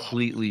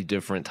completely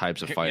different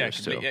types of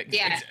fighters too.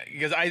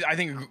 Because I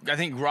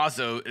think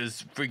Grasso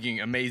is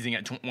freaking amazing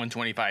at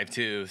 125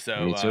 too.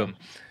 So me too.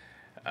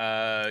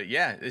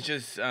 It's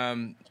just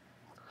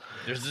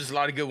there's just a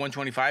lot of good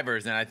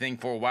 125ers, and I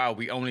think for a while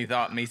we only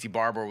thought Macy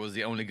Barber was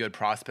the only good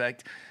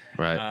prospect.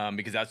 Right.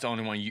 Because that's the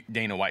only one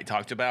Dana White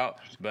talked about.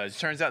 But it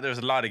turns out there's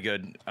a lot of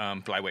good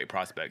flyweight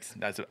prospects.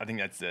 I think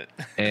that's it.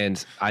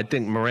 And I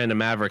think Miranda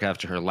Maverick,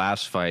 after her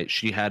last fight,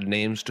 she had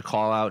names to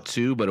call out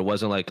too, but it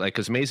wasn't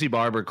because Macy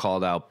Barber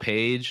called out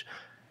Paige,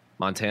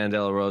 Montana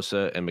De La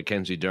Rosa, and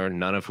Mackenzie Dern,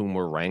 none of whom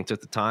were ranked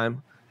at the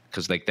time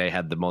because they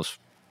had the most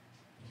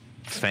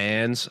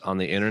fans on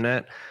the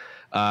internet.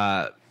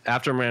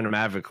 After Miranda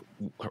Maverick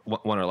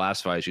won her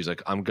last fight, she's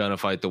like, I'm going to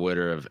fight the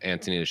winner of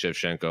Antonina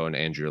Shevchenko and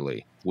Andrea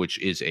Lee, which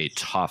is a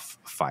tough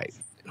fight,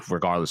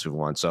 regardless of who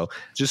won. So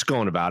just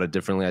going about it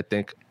differently, I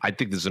think.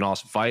 This is an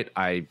awesome fight.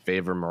 I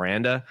favor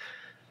Miranda.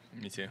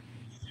 Me too.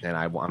 And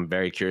I'm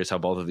very curious how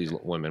both of these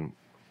women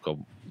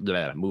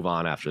move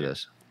on after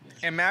this.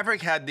 And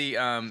Maverick had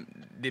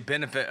the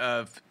benefit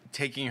of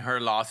taking her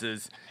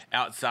losses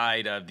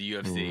outside of the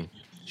UFC.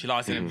 She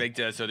lost in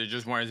Invicta, so there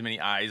just weren't as many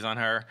eyes on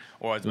her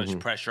or as much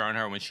pressure on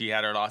her when she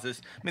had her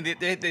losses. I mean,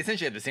 they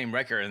essentially have the same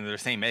record and they're the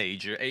same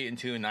age. You're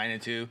 8-2,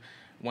 9-2.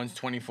 One's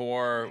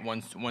 24,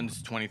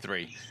 one's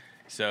 23.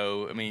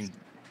 So I mean,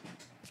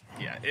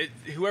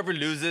 whoever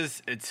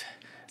loses, it's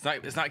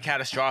not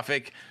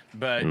catastrophic,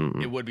 but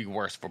it would be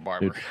worse for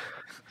Barber.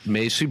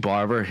 Macy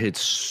Barber hits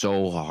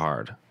so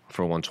hard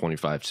for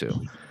 125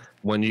 too.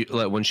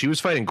 When she was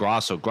fighting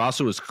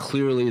Grasso was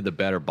clearly the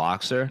better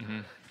boxer.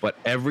 But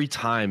every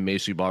time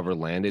Macy Barber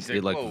landed,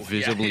 it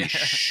visibly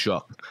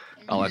shook.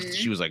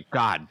 She was like,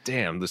 God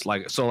damn, this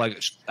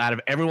out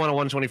of everyone at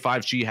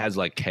 125, she has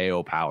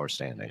KO power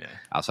standing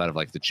outside of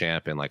the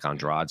champ and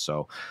Andrade.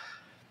 So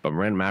But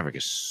Miranda Maverick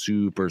is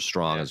super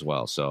strong as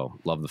well. So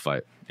love the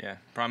fight. Yeah.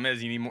 Problem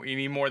is, you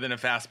need more than a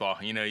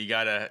fastball. You know, you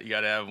gotta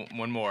have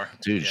one more.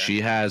 Dude,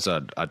 she has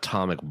an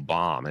atomic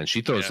bomb, and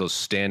she throws those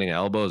standing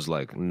elbows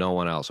like no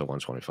one else at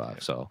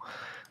 125. So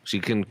she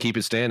can keep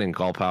it standing.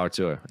 All power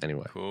to her.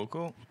 Anyway.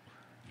 Cool.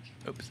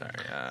 Oops, sorry.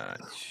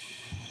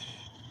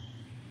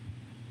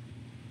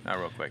 Not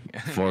real quick.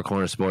 Four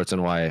Corner Sports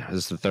NY. Is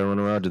this the third one in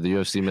a row? Did the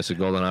UFC miss a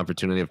golden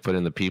opportunity of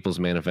putting the people's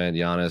main event,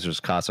 Giannis versus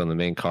Casa, on the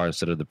main card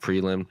instead of the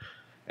prelim?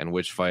 And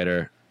which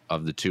fighter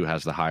of the two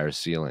has the higher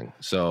ceiling?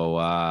 So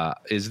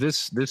is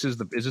this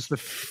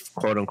the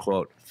quote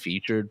unquote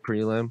featured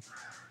prelim?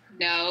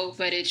 No,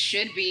 but it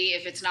should be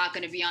if it's not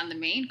going to be on the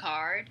main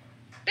card.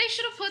 They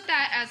should have put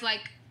that as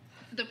like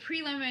the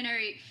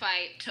preliminary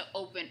fight to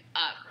open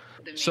up.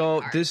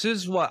 So this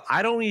is what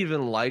I don't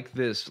even like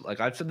this. Like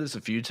I've said this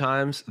a few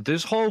times.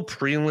 This whole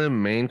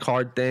prelim main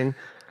card thing,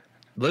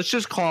 let's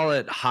just call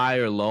it high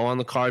or low on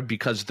the card,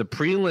 because the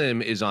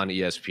prelim is on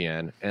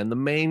ESPN and the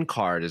main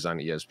card is on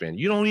ESPN.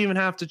 You don't even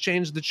have to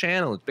change the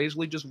channel. It's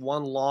basically just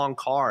one long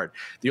card.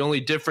 The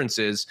only difference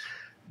is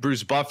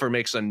Bruce Buffer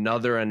makes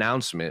another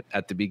announcement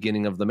at the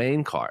beginning of the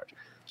main card.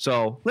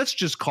 So let's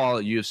just call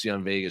it UFC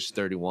on Vegas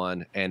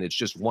 31, and it's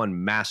just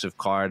one massive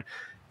card.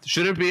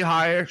 Should it be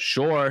higher?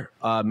 Sure.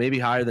 Maybe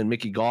higher than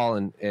Mickey Gall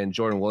and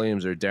Jordan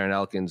Williams or Darren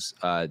Elkins,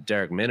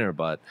 Derek Minner.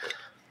 But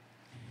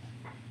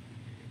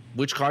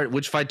which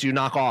fight do you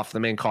knock off the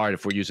main card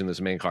if we're using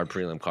this main card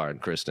prelim card,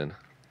 Kristen?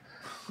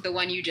 The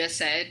one you just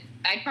said.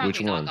 I'd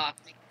probably knock off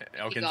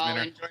Mickey Gall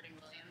and Jordan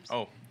Williams.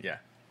 Oh, yeah.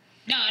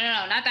 No,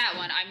 not that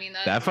one. I mean,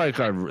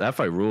 that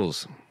fight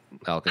rules,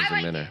 Elkins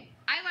and Minner.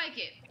 I like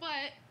it,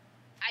 but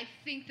I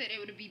think that it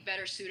would be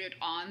better suited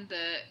on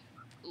the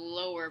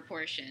lower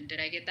portion. Did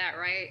I get that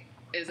right?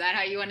 Is that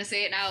how you want to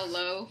say it now?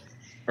 Low?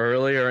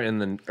 Earlier on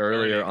the night.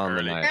 Earlier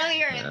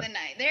in the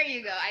night. There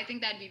you go. I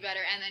think that'd be better.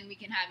 And then we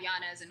can have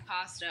Yanez and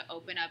Costa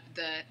open up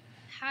the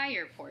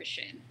higher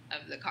portion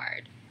of the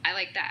card. I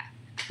like that.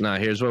 Now,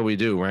 here's what we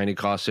do. Randy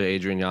Costa,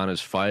 Adrian Yanez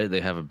fight.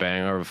 They have a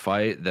banger of a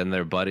fight. Then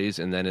they're buddies.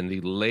 And then in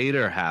the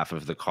later half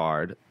of the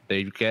card,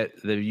 the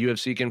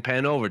UFC can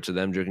pan over to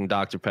them drinking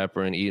Dr.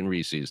 Pepper and eating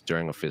Reese's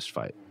during a fist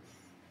fight.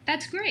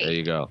 That's great. There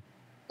you go.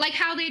 Like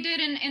how they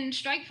did in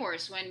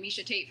Strikeforce when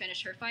Miesha Tate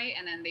finished her fight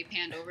and then they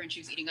panned over and she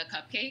was eating a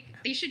cupcake.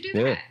 They should do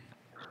that.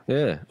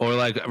 Yeah. Or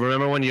like,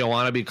 remember when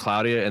Joanna beat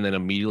Claudia and then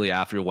immediately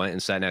after went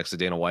and sat next to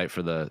Dana White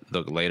for the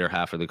later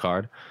half of the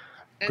card?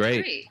 That's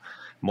great.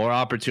 More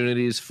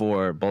opportunities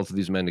for both of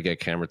these men to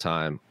get camera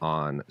time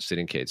on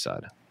sitting cage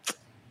side.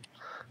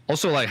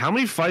 Also, like, how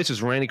many fights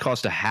does Randy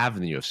Costa have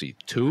in the UFC?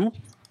 2?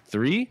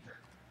 3?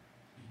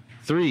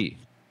 3.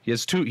 He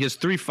has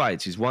 3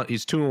 fights. He's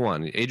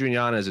 2-1. Adrian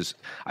Yanez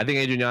I think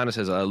Adrian Yanez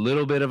has a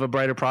little bit of a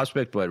brighter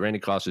prospect, but Randy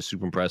Costa is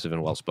super impressive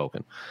and well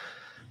spoken.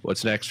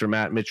 What's next for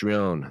Matt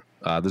Mitrione?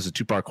 This is a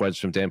 2-part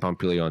question from Dan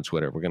Pompilio on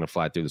Twitter. We're going to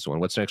fly through this one.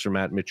 What's next for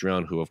Matt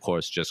Mitrione, who of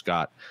course just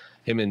got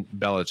him and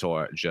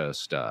Bellator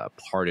just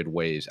parted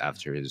ways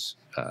after his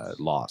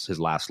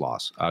last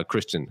loss.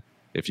 Kristen,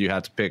 if you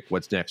had to pick,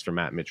 what's next for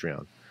Matt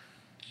Mitrione?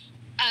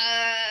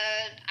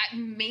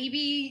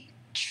 Maybe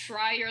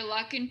try your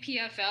luck in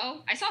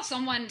PFL. I saw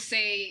someone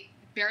say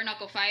bare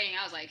knuckle fighting.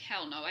 I was like,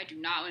 hell no, I do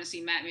not want to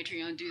see Matt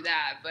Mitrione do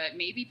that. But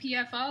maybe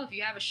PFL, if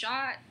you have a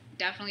shot,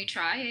 definitely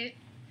try it.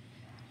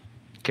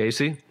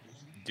 Casey?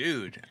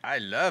 Dude, I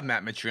love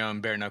Matt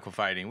Mitrione bare knuckle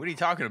fighting. What are you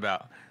talking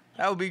about?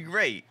 That would be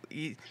great.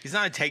 He's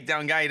not a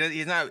takedown guy.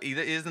 He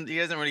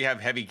doesn't really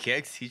have heavy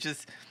kicks. He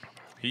just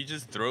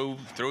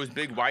throws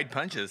big wide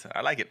punches.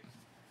 I like it.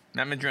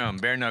 Matt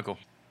Mitrione bare knuckle.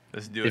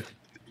 Let's do it.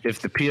 If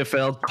the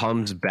PFL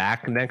comes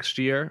back next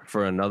year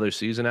for another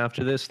season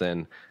after this,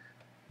 then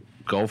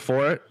go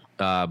for it.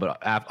 But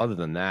other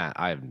than that,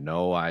 I have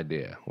no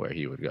idea where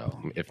he would go,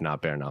 if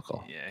not bare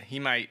knuckle. Yeah,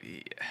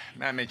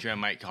 Matt Mitrione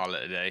might call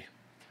it a day.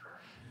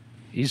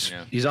 He's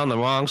on the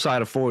wrong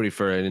side of 40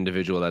 for an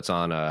individual that's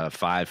on a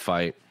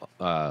 5-fight.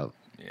 Well,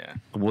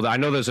 I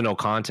know there's a no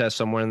contest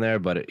somewhere in there,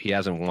 but he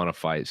hasn't won a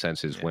fight since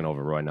his win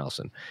over Roy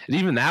Nelson. And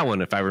even that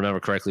one, if I remember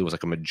correctly, was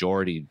like a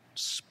majority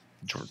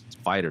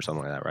fight or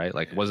something like that, right?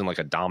 Like it wasn't like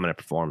a dominant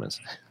performance.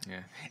 Yeah,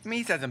 I mean,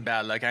 he's had some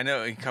bad luck. I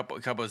know in a couple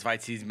of his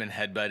fights he's been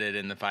headbutted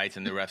in the fights,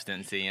 and the refs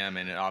didn't see him,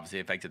 and it obviously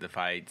affected the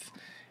fights.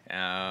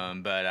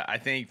 But I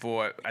think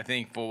for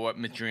what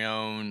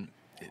Mitrione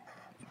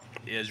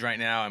is right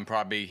now, and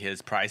probably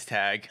his price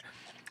tag,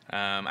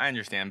 I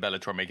understand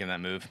Bellator making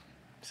that move.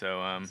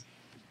 So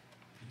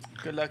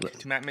good luck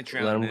to Matt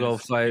Mitrione. Let him go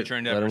fight.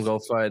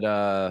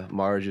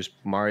 Mariusz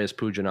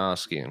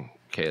Pudzianowski in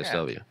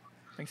KSW. Yeah.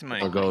 Some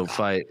money. Or go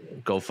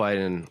fight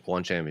in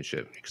one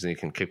championship, because then you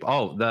can kick.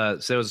 So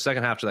there was a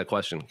second half to that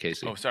question,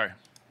 Casey. Oh, sorry.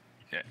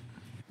 Yeah.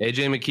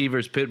 AJ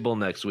McKeever's Pitbull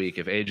next week.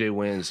 If AJ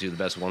wins, he's the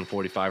best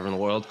 145er in the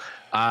world.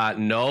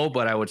 No,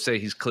 but I would say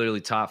he's clearly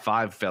top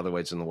 5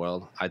 featherweights in the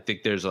world. I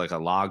think there's like a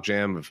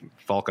logjam of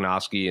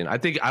Volkanovski, and I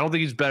don't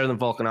think he's better than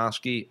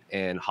Volkanovski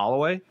and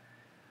Holloway.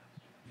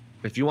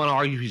 If you want to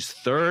argue he's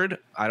third,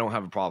 I don't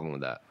have a problem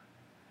with that.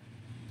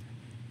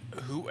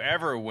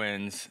 Whoever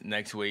wins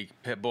next week,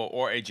 Pitbull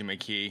or AJ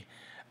McKee,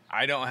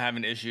 I don't have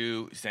an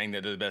issue saying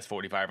that they're the best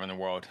 45er in the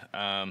world.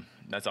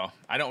 That's all.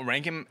 I don't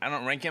rank him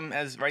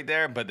as right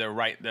there, but they're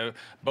right.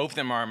 Both of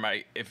them are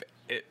my. If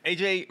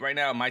AJ right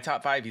now, my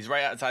top 5, he's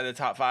right outside the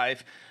top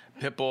 5.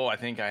 Pitbull, I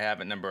think I have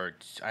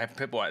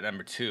Pitbull at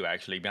number 2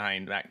 actually,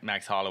 behind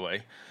Max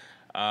Holloway.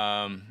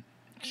 No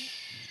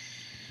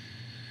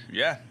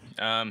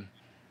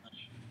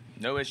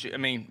issue. I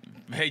mean,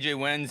 AJ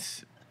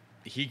wins.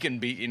 He can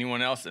beat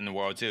anyone else in the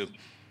world too.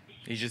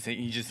 He just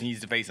needs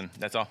to face him.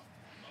 That's all.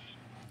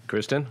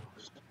 Kristen?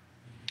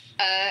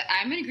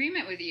 I'm in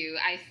agreement with you.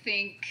 I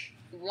think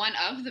one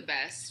of the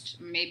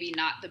best, maybe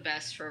not the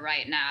best for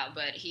right now,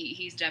 but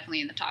he's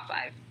definitely in the top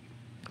 5.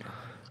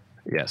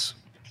 Yes.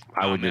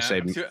 I would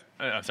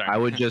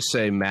just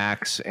say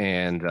Max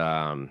and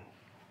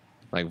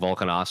like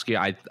Volkanovski.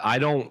 I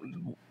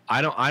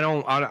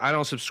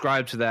don't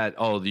subscribe to that.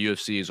 Oh, the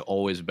UFC is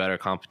always better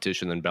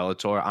competition than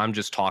Bellator. I'm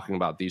just talking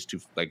about these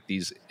two, like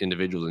these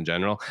individuals in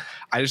general.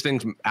 I just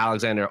think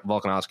Alexander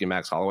Volkanovski and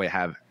Max Holloway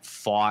have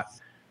fought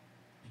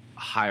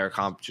higher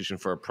competition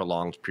for a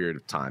prolonged period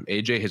of time.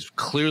 AJ has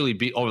clearly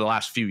over the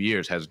last few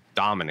years has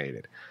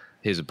dominated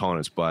his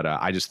opponents, but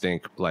I just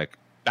think like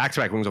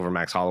back-to-back wins over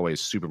Max Holloway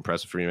is super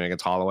impressive for me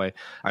against Holloway.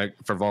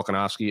 For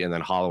Volkanovski, and then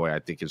Holloway I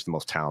think is the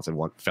most talented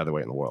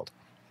featherweight in the world.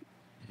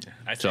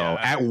 At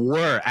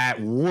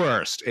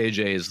worst,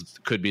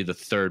 AJ could be the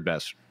 3rd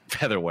best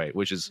featherweight,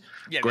 which is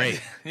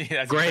great.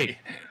 That's great.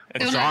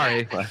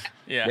 Sorry.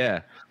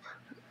 Yeah.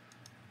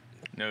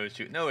 No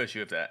issue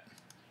with that.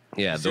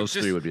 Yeah, those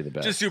 3 would be the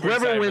best. Just super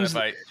excited for the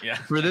fight. Yeah.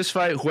 For this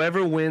fight,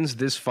 whoever wins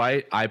this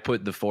fight, I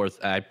put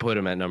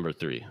him at number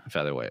 3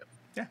 featherweight.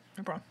 Yeah,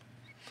 no problem.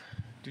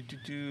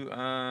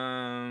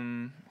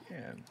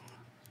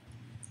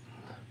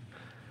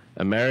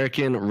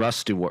 American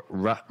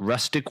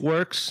Rustic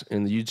Works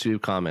in the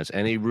YouTube comments.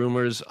 Any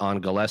rumors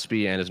on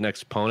Gillespie and his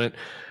next opponent?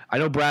 I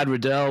know Brad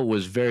Riddell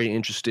was very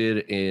interested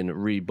in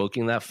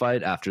rebooking that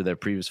fight after their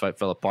previous fight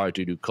fell apart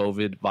due to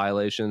COVID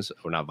violations.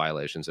 Or not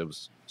violations. It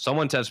was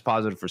someone tested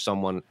positive for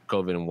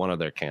COVID in one of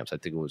their camps. I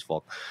think it was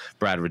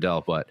Brad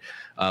Riddell. But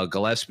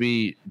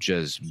Gillespie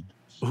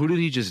who did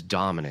he just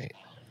dominate?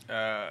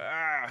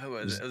 Who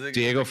was it? Was it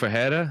Diego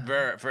Ferreira?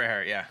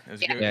 Ferreira, yeah.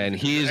 And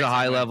he is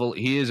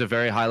a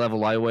very high level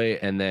lightweight.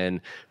 And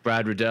then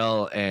Brad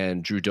Riddell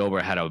and Drew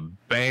Dober had a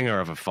banger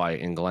of a fight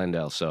in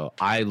Glendale. So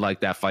I like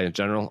that fight in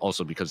general,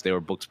 also because they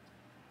were booked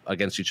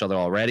against each other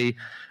already.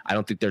 I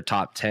don't think they're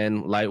top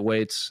 10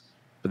 lightweights,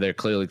 but they're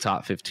clearly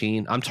top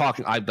 15.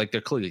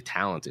 They're clearly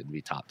talented to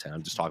be top 10.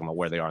 I'm just talking about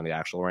where they are in the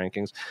actual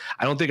rankings.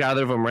 I don't think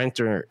either of them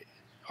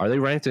are they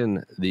ranked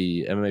in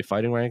the MMA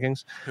fighting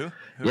rankings? Who?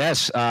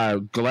 Yes,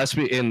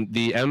 Gillespie in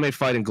the MMA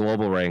fighting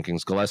global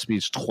rankings.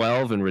 Gillespie's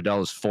 12 and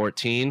Riddell is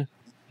 14.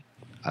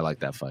 I like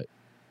that fight.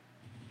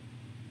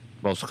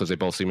 Mostly because they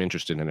both seem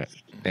interested in it,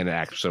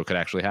 so it could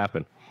actually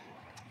happen.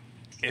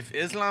 If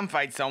Islam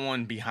fights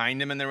someone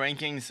behind him in the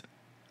rankings,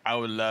 I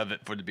would love it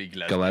for the big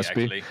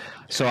Gillespie. Actually.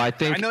 So I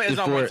know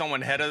Islam wants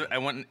someone ahead of.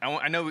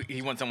 I know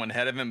he wants someone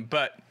ahead of him,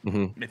 but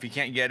if he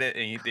can't get it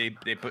and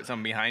they put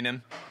someone behind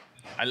him.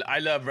 I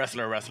love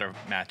wrestler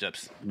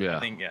matchups. Yeah. I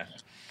think,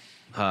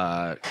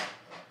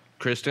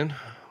 Kristen,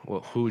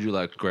 who would you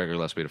like Gregor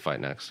Gillespie to fight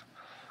next?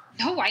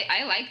 No,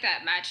 I like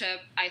that matchup.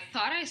 I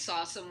thought I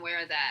saw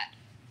somewhere that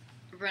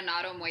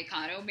Renato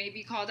Moicano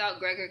maybe called out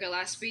Gregor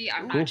Gillespie.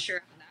 I'm not sure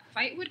how that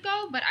fight would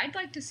go, but I'd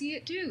like to see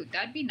it too.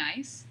 That'd be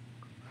nice.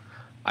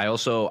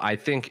 I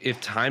think if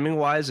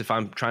timing-wise, if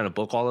I'm trying to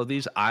book all of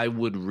these, I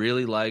would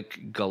really like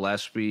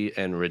Gillespie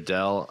and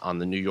Riddell on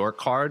the New York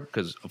card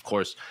because, of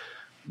course,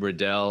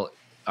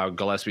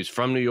 Gillespie's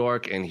from New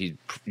York, and he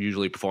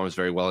usually performs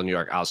very well in New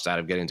York outside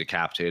of getting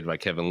decapitated by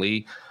Kevin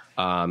Lee.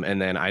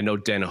 And then I know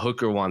Dan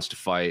Hooker wants to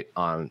fight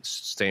on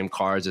same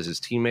cards as his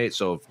teammate.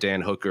 So if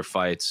Dan Hooker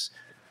fights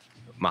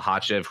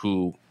Makhachev,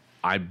 who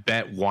I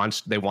bet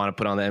they want to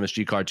put on the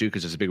MSG card too,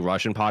 because there's a big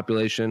Russian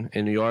population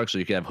in New York. So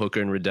you could have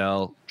Hooker and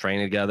Riddell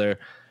training together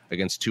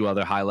against 2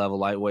 other high-level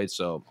lightweights.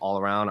 So all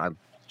around, I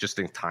just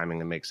think timing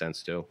that makes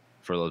sense too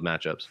for those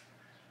matchups.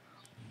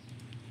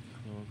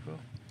 Cool.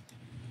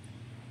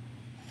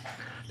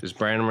 Does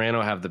Brandon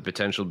Moreno have the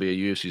potential to be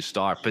a UFC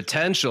star?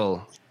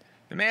 Potential.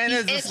 The man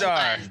is a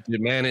star. The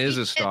man is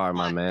a star,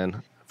 my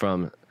man.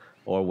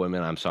 Or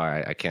women. I'm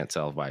sorry, I can't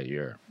tell by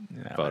your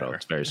photo. Whatever.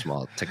 It's very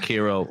small.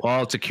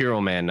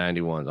 Takiro Man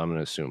 91. I'm going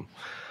to assume.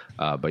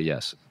 But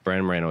yes,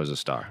 Brandon Moreno is a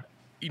star.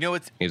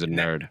 He's a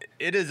nerd.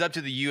 It is up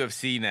to the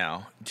UFC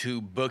now to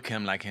book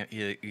him like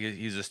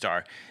he's a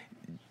star.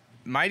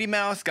 Mighty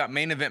Mouse got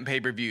main event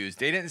pay-per-views.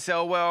 They didn't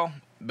sell well,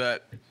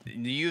 but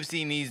the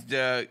UFC needs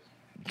to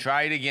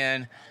try it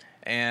again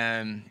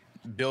and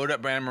build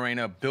up Brandon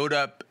Moreno, build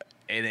up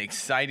an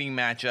exciting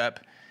matchup,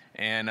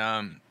 and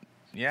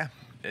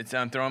it's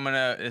throw him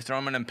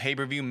in a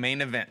pay-per-view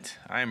main event.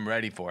 I am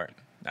ready for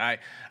it.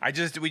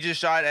 We just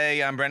shot a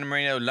Brandon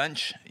Moreno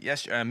lunch,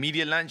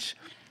 media lunch,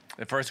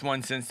 the first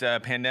one since the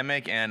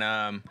pandemic,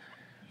 and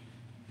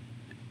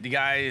The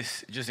guy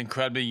is just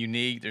incredibly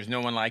unique. There's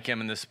no one like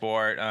him in the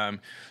sport.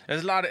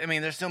 There's a lot of,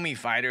 there's so many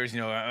fighters,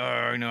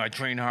 I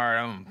train hard,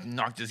 I'm gonna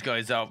knock this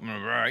guy's out,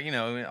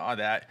 all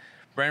that.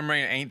 Brandon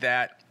Moreno ain't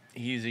that.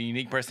 He's a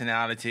unique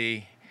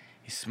personality.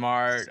 He's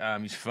smart.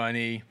 He's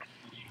funny.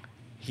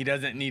 He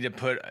doesn't need to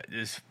put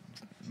this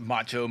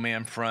macho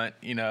man front,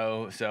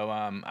 So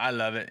I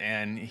love it,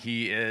 and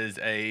he is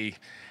a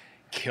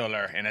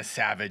killer and a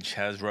savage,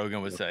 as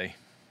Rogan would say.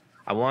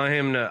 I want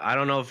him to. I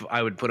don't know if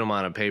I would put him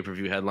on a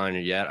pay-per-view headliner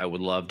yet. I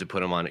would love to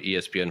put him on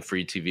ESPN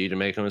free TV to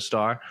make him a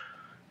star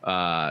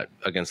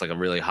against like a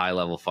really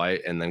high-level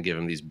fight, and then give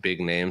him these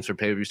big names for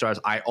pay-per-view stars.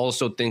 I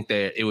also think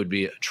that it would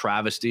be a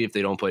travesty if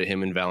they don't put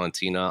him and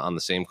Valentina on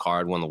the same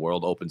card when the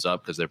world opens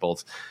up, because they're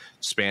both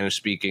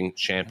Spanish-speaking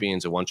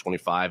champions at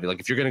 125. Like,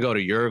 if you're going to go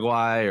to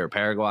Uruguay or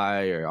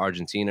Paraguay or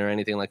Argentina or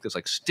anything like this,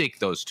 like, stick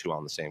those two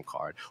on the same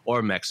card,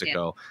 or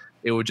Mexico. Yeah.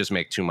 It would just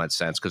make too much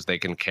sense, because they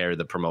can carry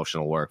the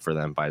promotional work for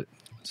them because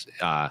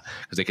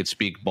they could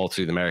speak both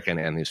to the American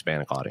and the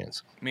Hispanic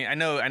audience. I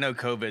know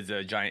COVID's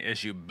a giant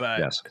issue, but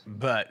yes.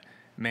 But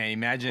man,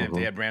 imagine if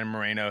they had Brandon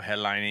Moreno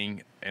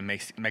headlining in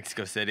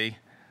Mexico City.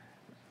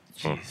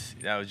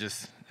 Jeez,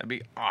 that'd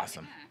be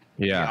awesome.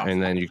 Yeah, awesome.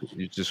 And then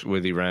you just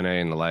with Irene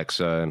and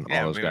Alexa and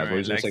all those guys. What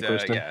was you say,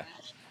 Kristen? Yeah.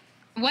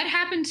 What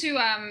happened to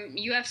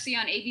UFC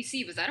on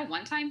ABC? Was that a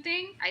one-time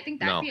thing? I think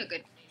that'd be a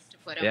good place to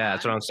put him. Yeah,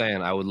 that's what I'm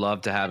saying. I would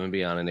love to have him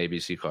be on an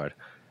ABC card.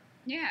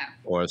 Yeah.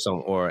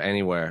 Or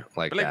anywhere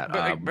like that.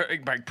 But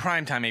like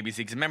primetime ABC,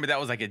 because remember that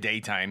was like a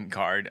daytime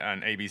card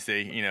on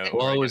ABC.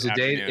 Well, it was a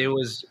day. It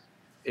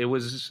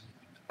was.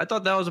 I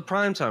thought that was a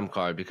primetime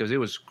card because it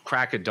was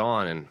crack of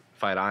dawn in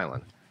Fight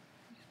Island.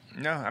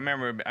 No, I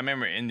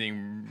remember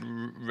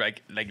ending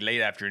like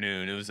late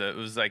afternoon. It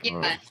was like.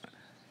 Yeah.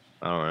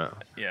 I don't know.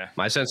 Yeah.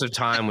 My sense of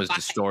time was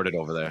distorted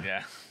over there.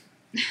 Yeah.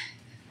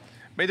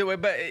 By the way,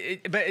 but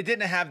it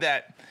didn't have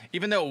that.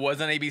 Even though it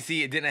was on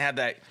ABC, it didn't have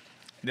that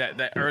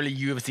early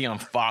UFC on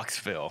Fox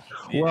feel.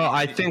 Well,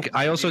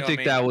 I also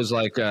think that was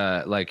like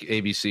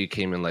ABC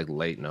came in like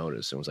late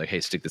notice and was like, hey,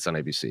 stick this on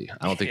ABC.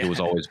 I don't think it was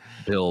always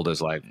billed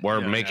as like,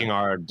 we're making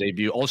our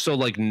debut. Also,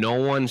 like, no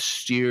one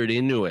steered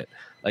into it.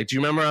 Like, do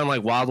you remember on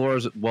like Wild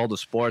World of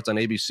Sports on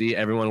ABC,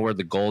 everyone wore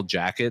the gold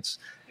jackets?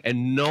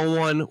 And no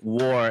one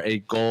wore a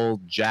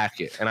gold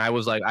jacket. And I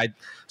was like, I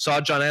saw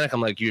John Anik.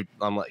 I'm like,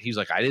 he's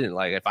like, I didn't,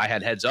 like, if I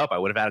had heads up, I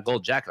would have had a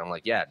gold jacket. I'm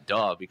like, yeah,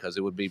 duh, because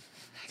it would be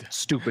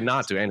stupid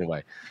not to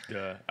anyway. All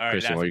right,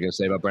 Kristen, what are you going to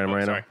say about Brandon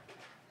Moreno? Sorry.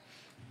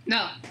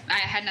 No, I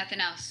had nothing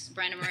else.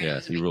 Brandon Moreno.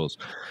 Yeah, he rules.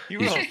 He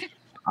rules.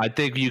 I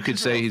think you could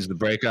say he's the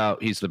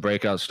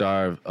breakout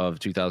star of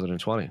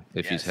 2020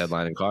 if he's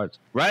headlining cards.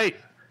 Right,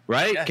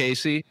 yes.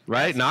 Casey,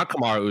 right? Yes. Not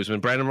Kamaru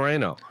Usman, Brandon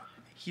Moreno.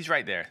 He's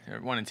right there.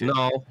 1 and 2.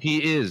 No,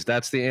 he is.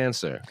 That's the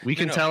answer. We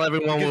can tell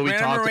everyone what we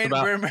talked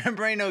about. Brandon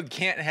Moreno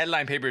can't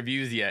headline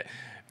pay-per-views yet.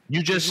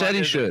 You just said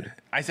he should.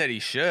 I said he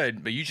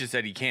should, but you just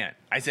said he can't.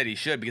 I said he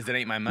should because it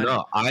ain't my money.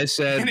 No, I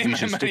said we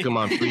should stick him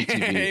on free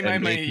TV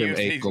and make him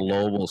a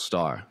global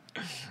star.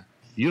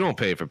 You don't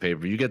pay for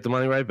pay-per-view. You get the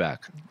money right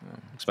back.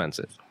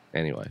 Expensive.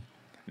 Anyway.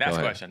 Last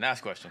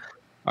question.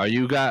 Are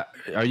you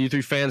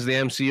three fans of the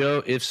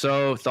MCO? If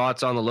so,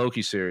 thoughts on the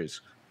Loki series?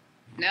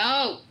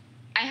 No.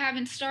 I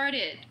haven't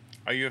started.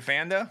 Are you a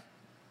fan though?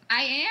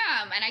 I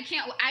am, and I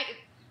can't.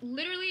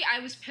 I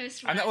was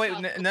pissed.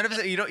 When none of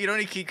us. You don't need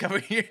to keep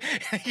covering here.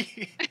 I know,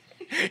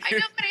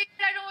 but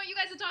I don't want you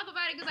guys to talk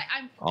about it because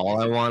I'm.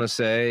 All I want to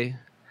say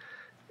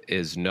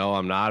is no.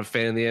 I'm not a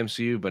fan of the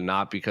MCU, but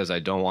not because I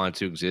don't want it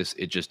to exist.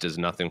 It just does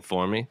nothing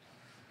for me.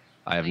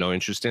 I have no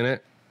interest in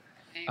it.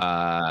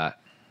 But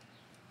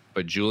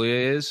Julia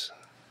is,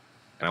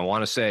 and I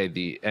want to say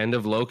the end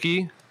of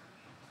Loki.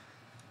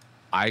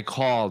 I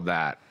called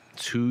that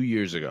 2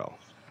 years ago.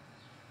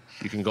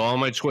 You can go on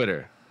my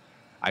Twitter.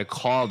 I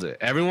called it.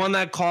 Everyone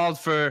that called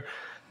for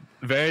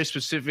very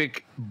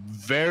specific,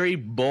 very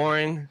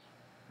boring,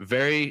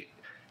 I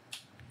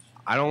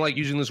don't like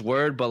using this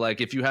word, but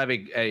like if you have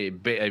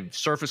a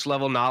surface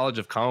level knowledge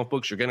of comic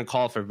books, you're going to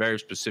call for very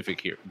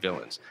specific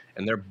villains,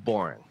 and they're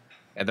boring,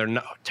 and they're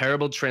not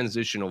terrible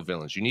transitional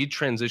villains. You need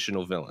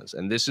transitional villains,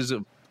 and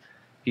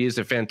he is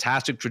a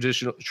fantastic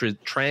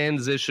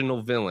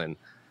transitional villain.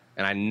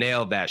 And I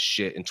nailed that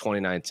shit in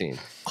 2019.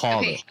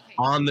 Called it.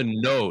 On the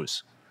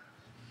nose.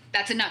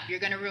 That's enough. You're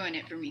going to ruin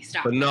it for me.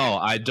 Stop. But no,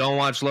 I don't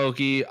watch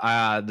Loki.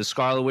 The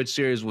Scarlet Witch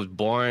series was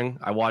boring.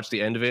 I watched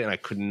the end of it, and I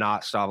could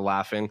not stop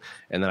laughing.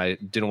 And then I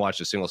didn't watch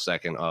a single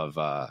second of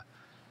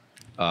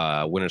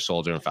Winter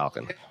Soldier and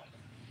Falcon.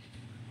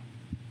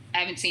 I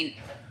haven't seen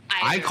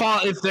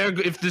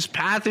if this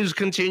path is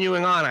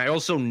continuing on, I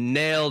also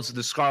nailed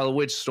the Scarlet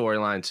Witch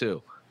storyline,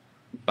 too.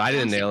 But I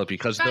didn't nail it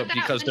because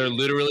they're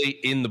literally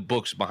in the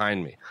books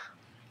behind me.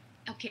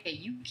 Okay,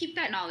 you keep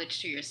that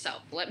knowledge to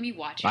yourself. Let me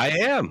watch it. I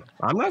am.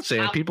 I'm not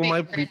saying people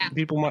might.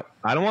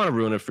 I don't want to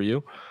ruin it for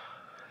you.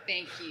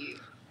 Thank you.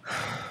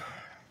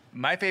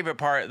 My favorite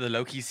part of the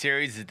Loki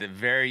series is at the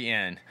very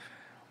end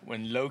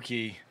when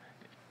Loki.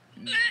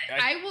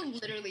 I will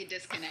literally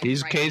disconnect.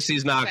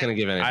 Casey's not going to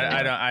give anything.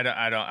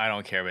 I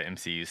don't care about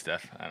MCU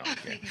stuff. I don't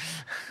care.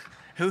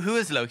 Who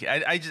is Loki?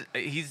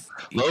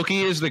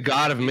 Loki is the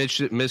god of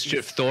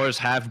mischief. Thor's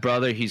half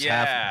brother. He's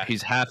half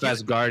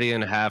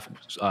Asgardian, half.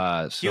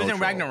 He was in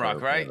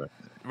Ragnarok, right?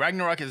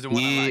 Ragnarok is the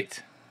one I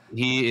liked.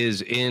 He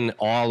is in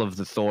all of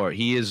the Thor.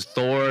 He is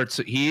Thor.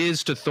 He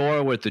is to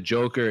Thor what the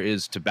Joker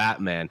is to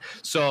Batman.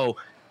 So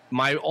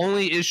my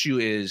only issue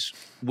is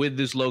with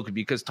this Loki,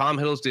 because Tom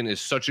Hiddleston is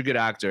such a good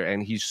actor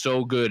and he's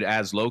so good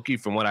as Loki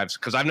from what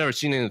because I've never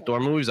seen any of the Thor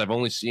movies. I've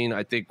only seen,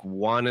 I think,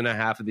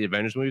 1.5 of the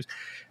Avengers movies,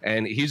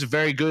 and he's a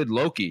very good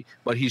Loki,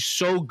 but he's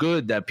so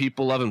good that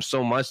people love him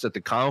so much that the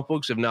comic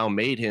books have now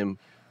made him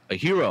a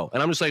hero.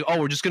 And I'm just like,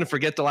 we're just going to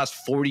forget the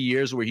last 40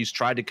 years where he's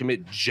tried to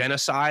commit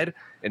genocide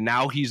and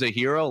now he's a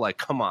hero? Like,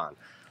 come on.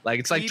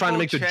 Like, it's like trying to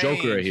make the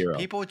Joker a hero.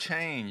 People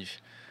change.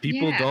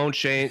 People don't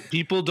change.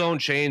 People don't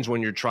change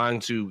when you're trying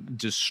to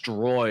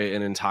destroy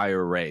an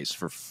entire race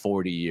for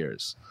 40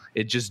 years.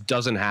 It just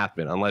doesn't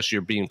happen unless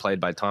you're being played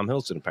by Tom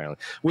Hiddleston, apparently,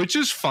 which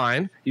is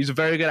fine. He's a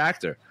very good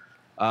actor.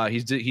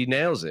 He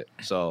nails it.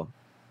 So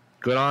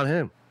good on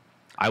him.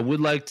 I would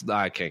like to.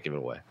 I can't give it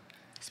away.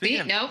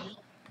 Speaking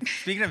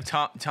of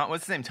Tom,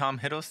 what's his name? Tom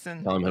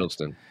Hiddleston. Tom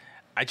Hiddleston.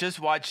 I just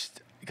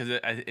watched, because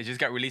it just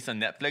got released on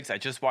Netflix. I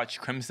just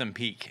watched Crimson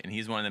Peak, and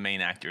he's one of the main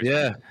actors.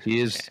 Yeah, he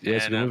is. Yeah,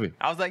 it's a good movie.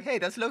 I was like, hey,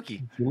 that's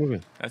Loki. It's a good movie.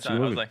 I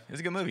was like,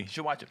 it's a good movie. You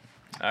should watch it.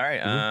 All right.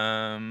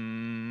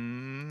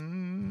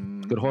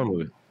 Good horror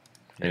movie.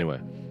 Anyway,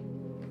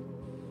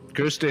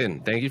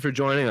 Kirsten, thank you for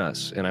joining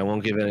us. And I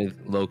won't give any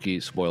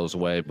Loki spoilers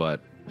away, but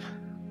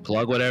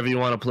plug whatever you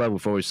want to plug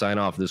before we sign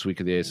off this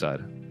week of the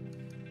A-Side.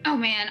 Oh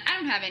man, I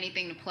don't have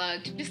anything to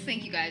plug. Just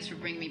thank you guys for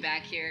bringing me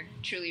back here.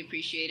 Truly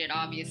appreciate it,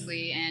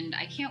 obviously, and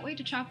I can't wait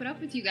to chop it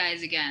up with you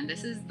guys again.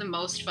 This is the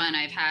most fun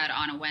I've had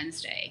on a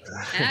Wednesday,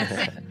 and that's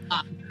saying a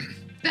lot.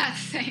 That's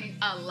saying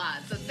a lot.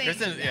 So thank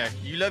you. Yeah,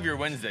 you love your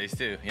Wednesdays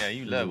too. Yeah,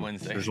 you love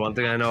Wednesdays. There's one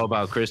thing I know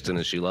about Kristen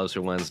is she loves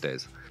her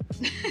Wednesdays.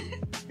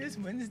 It's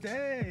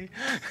Wednesday.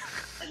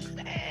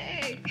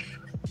 Wednesday.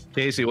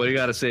 Casey, what do you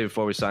got to say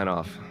before we sign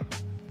off?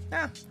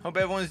 Yeah, hope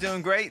everyone's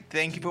doing great.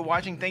 Thank you for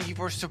watching. Thank you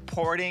for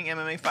supporting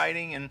MMA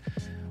fighting and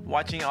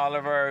watching all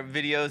of our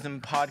videos and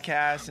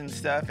podcasts and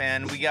stuff.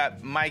 And we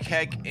got Mike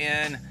Heck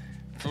in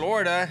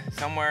Florida,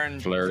 somewhere in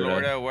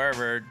Florida,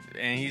 wherever.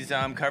 And he's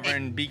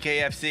covering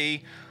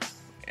BKFC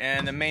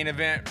and the main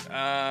event,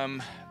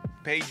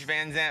 Paige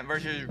VanZant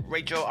versus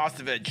Rachael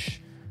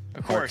Ostovich.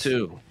 Of course.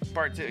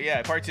 Part two.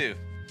 Yeah, part two.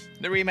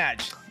 The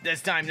rematch.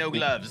 This time, no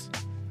gloves.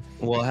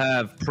 We'll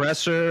have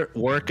presser,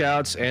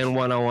 workouts, and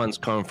one-on-ones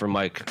coming from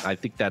Mike. I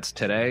think that's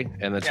today,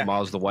 and then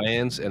tomorrow's the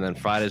weigh-ins, and then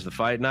Friday's the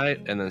fight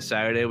night, and then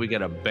Saturday we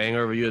get a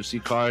banger of a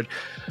UFC card.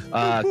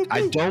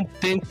 I don't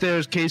think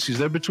there's Casey. Is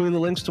there Between the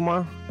Links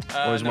tomorrow?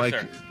 Or is Mike?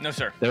 No,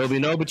 sir. There will be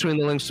no Between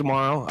the Links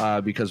tomorrow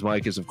because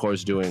Mike is, of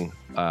course, doing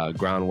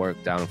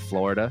groundwork down in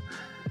Florida.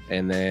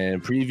 And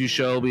then preview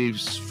show will be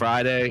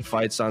Friday,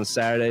 fights on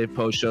Saturday,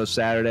 post-show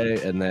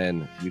Saturday, and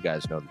then you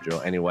guys know the drill.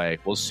 Anyway,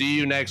 we'll see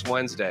you next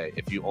Wednesday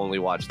if you only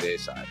watch the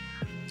A-Side.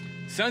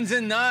 Sun's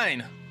in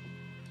 9.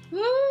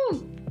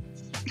 Woo!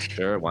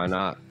 Sure, why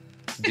not?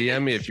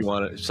 DM me if you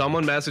want to.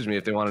 Someone message me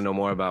if they want to know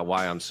more about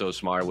why I'm so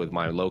smart with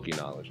my Loki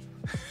knowledge.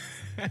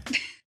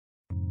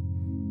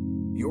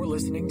 You're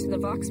listening to the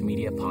Vox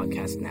Media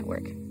Podcast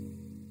Network.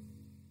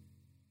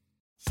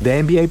 The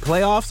NBA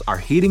playoffs are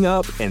heating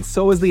up, and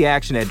so is the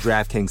action at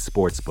DraftKings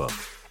Sportsbook,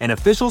 an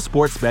official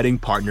sports betting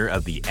partner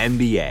of the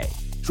NBA.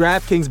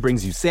 DraftKings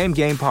brings you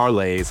same-game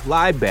parlays,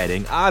 live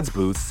betting, odds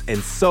boosts, and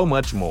so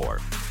much more.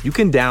 You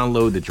can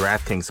download the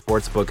DraftKings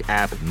Sportsbook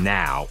app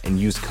now and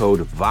use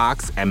code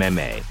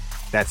VOXMMA.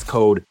 That's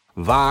code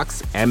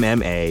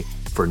VOXMMA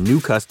for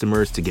new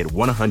customers to get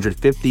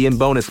 $150 in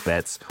bonus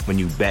bets when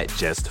you bet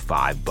just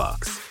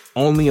 $5.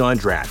 Only on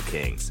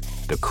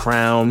DraftKings. The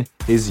crown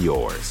is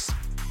yours.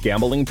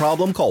 Gambling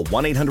problem? Call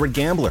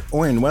 1-800-GAMBLER.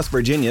 Or in West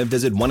Virginia,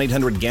 visit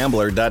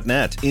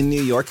 1-800-GAMBLER.net. In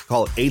New York,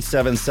 call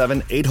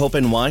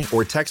 877-8-HOPE-NY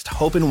or text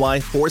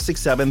HOPE-NY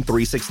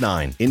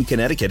 467-369. In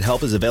Connecticut,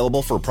 help is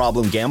available for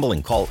problem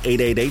gambling. Call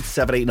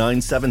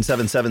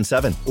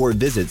 888-789-7777 or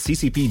visit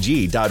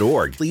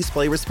ccpg.org. Please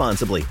play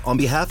responsibly. On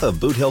behalf of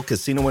Boot Hill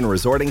Casino and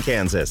Resort in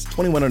Kansas,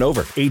 21 and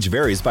over. Age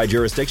varies by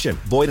jurisdiction.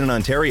 Void in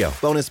Ontario.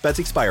 Bonus bets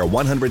expire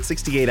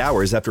 168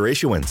 hours after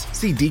issuance.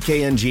 See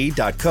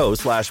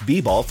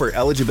dkng.co/bball for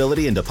eligibility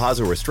and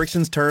deposit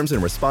restrictions, terms,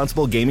 and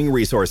responsible gaming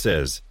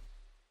resources.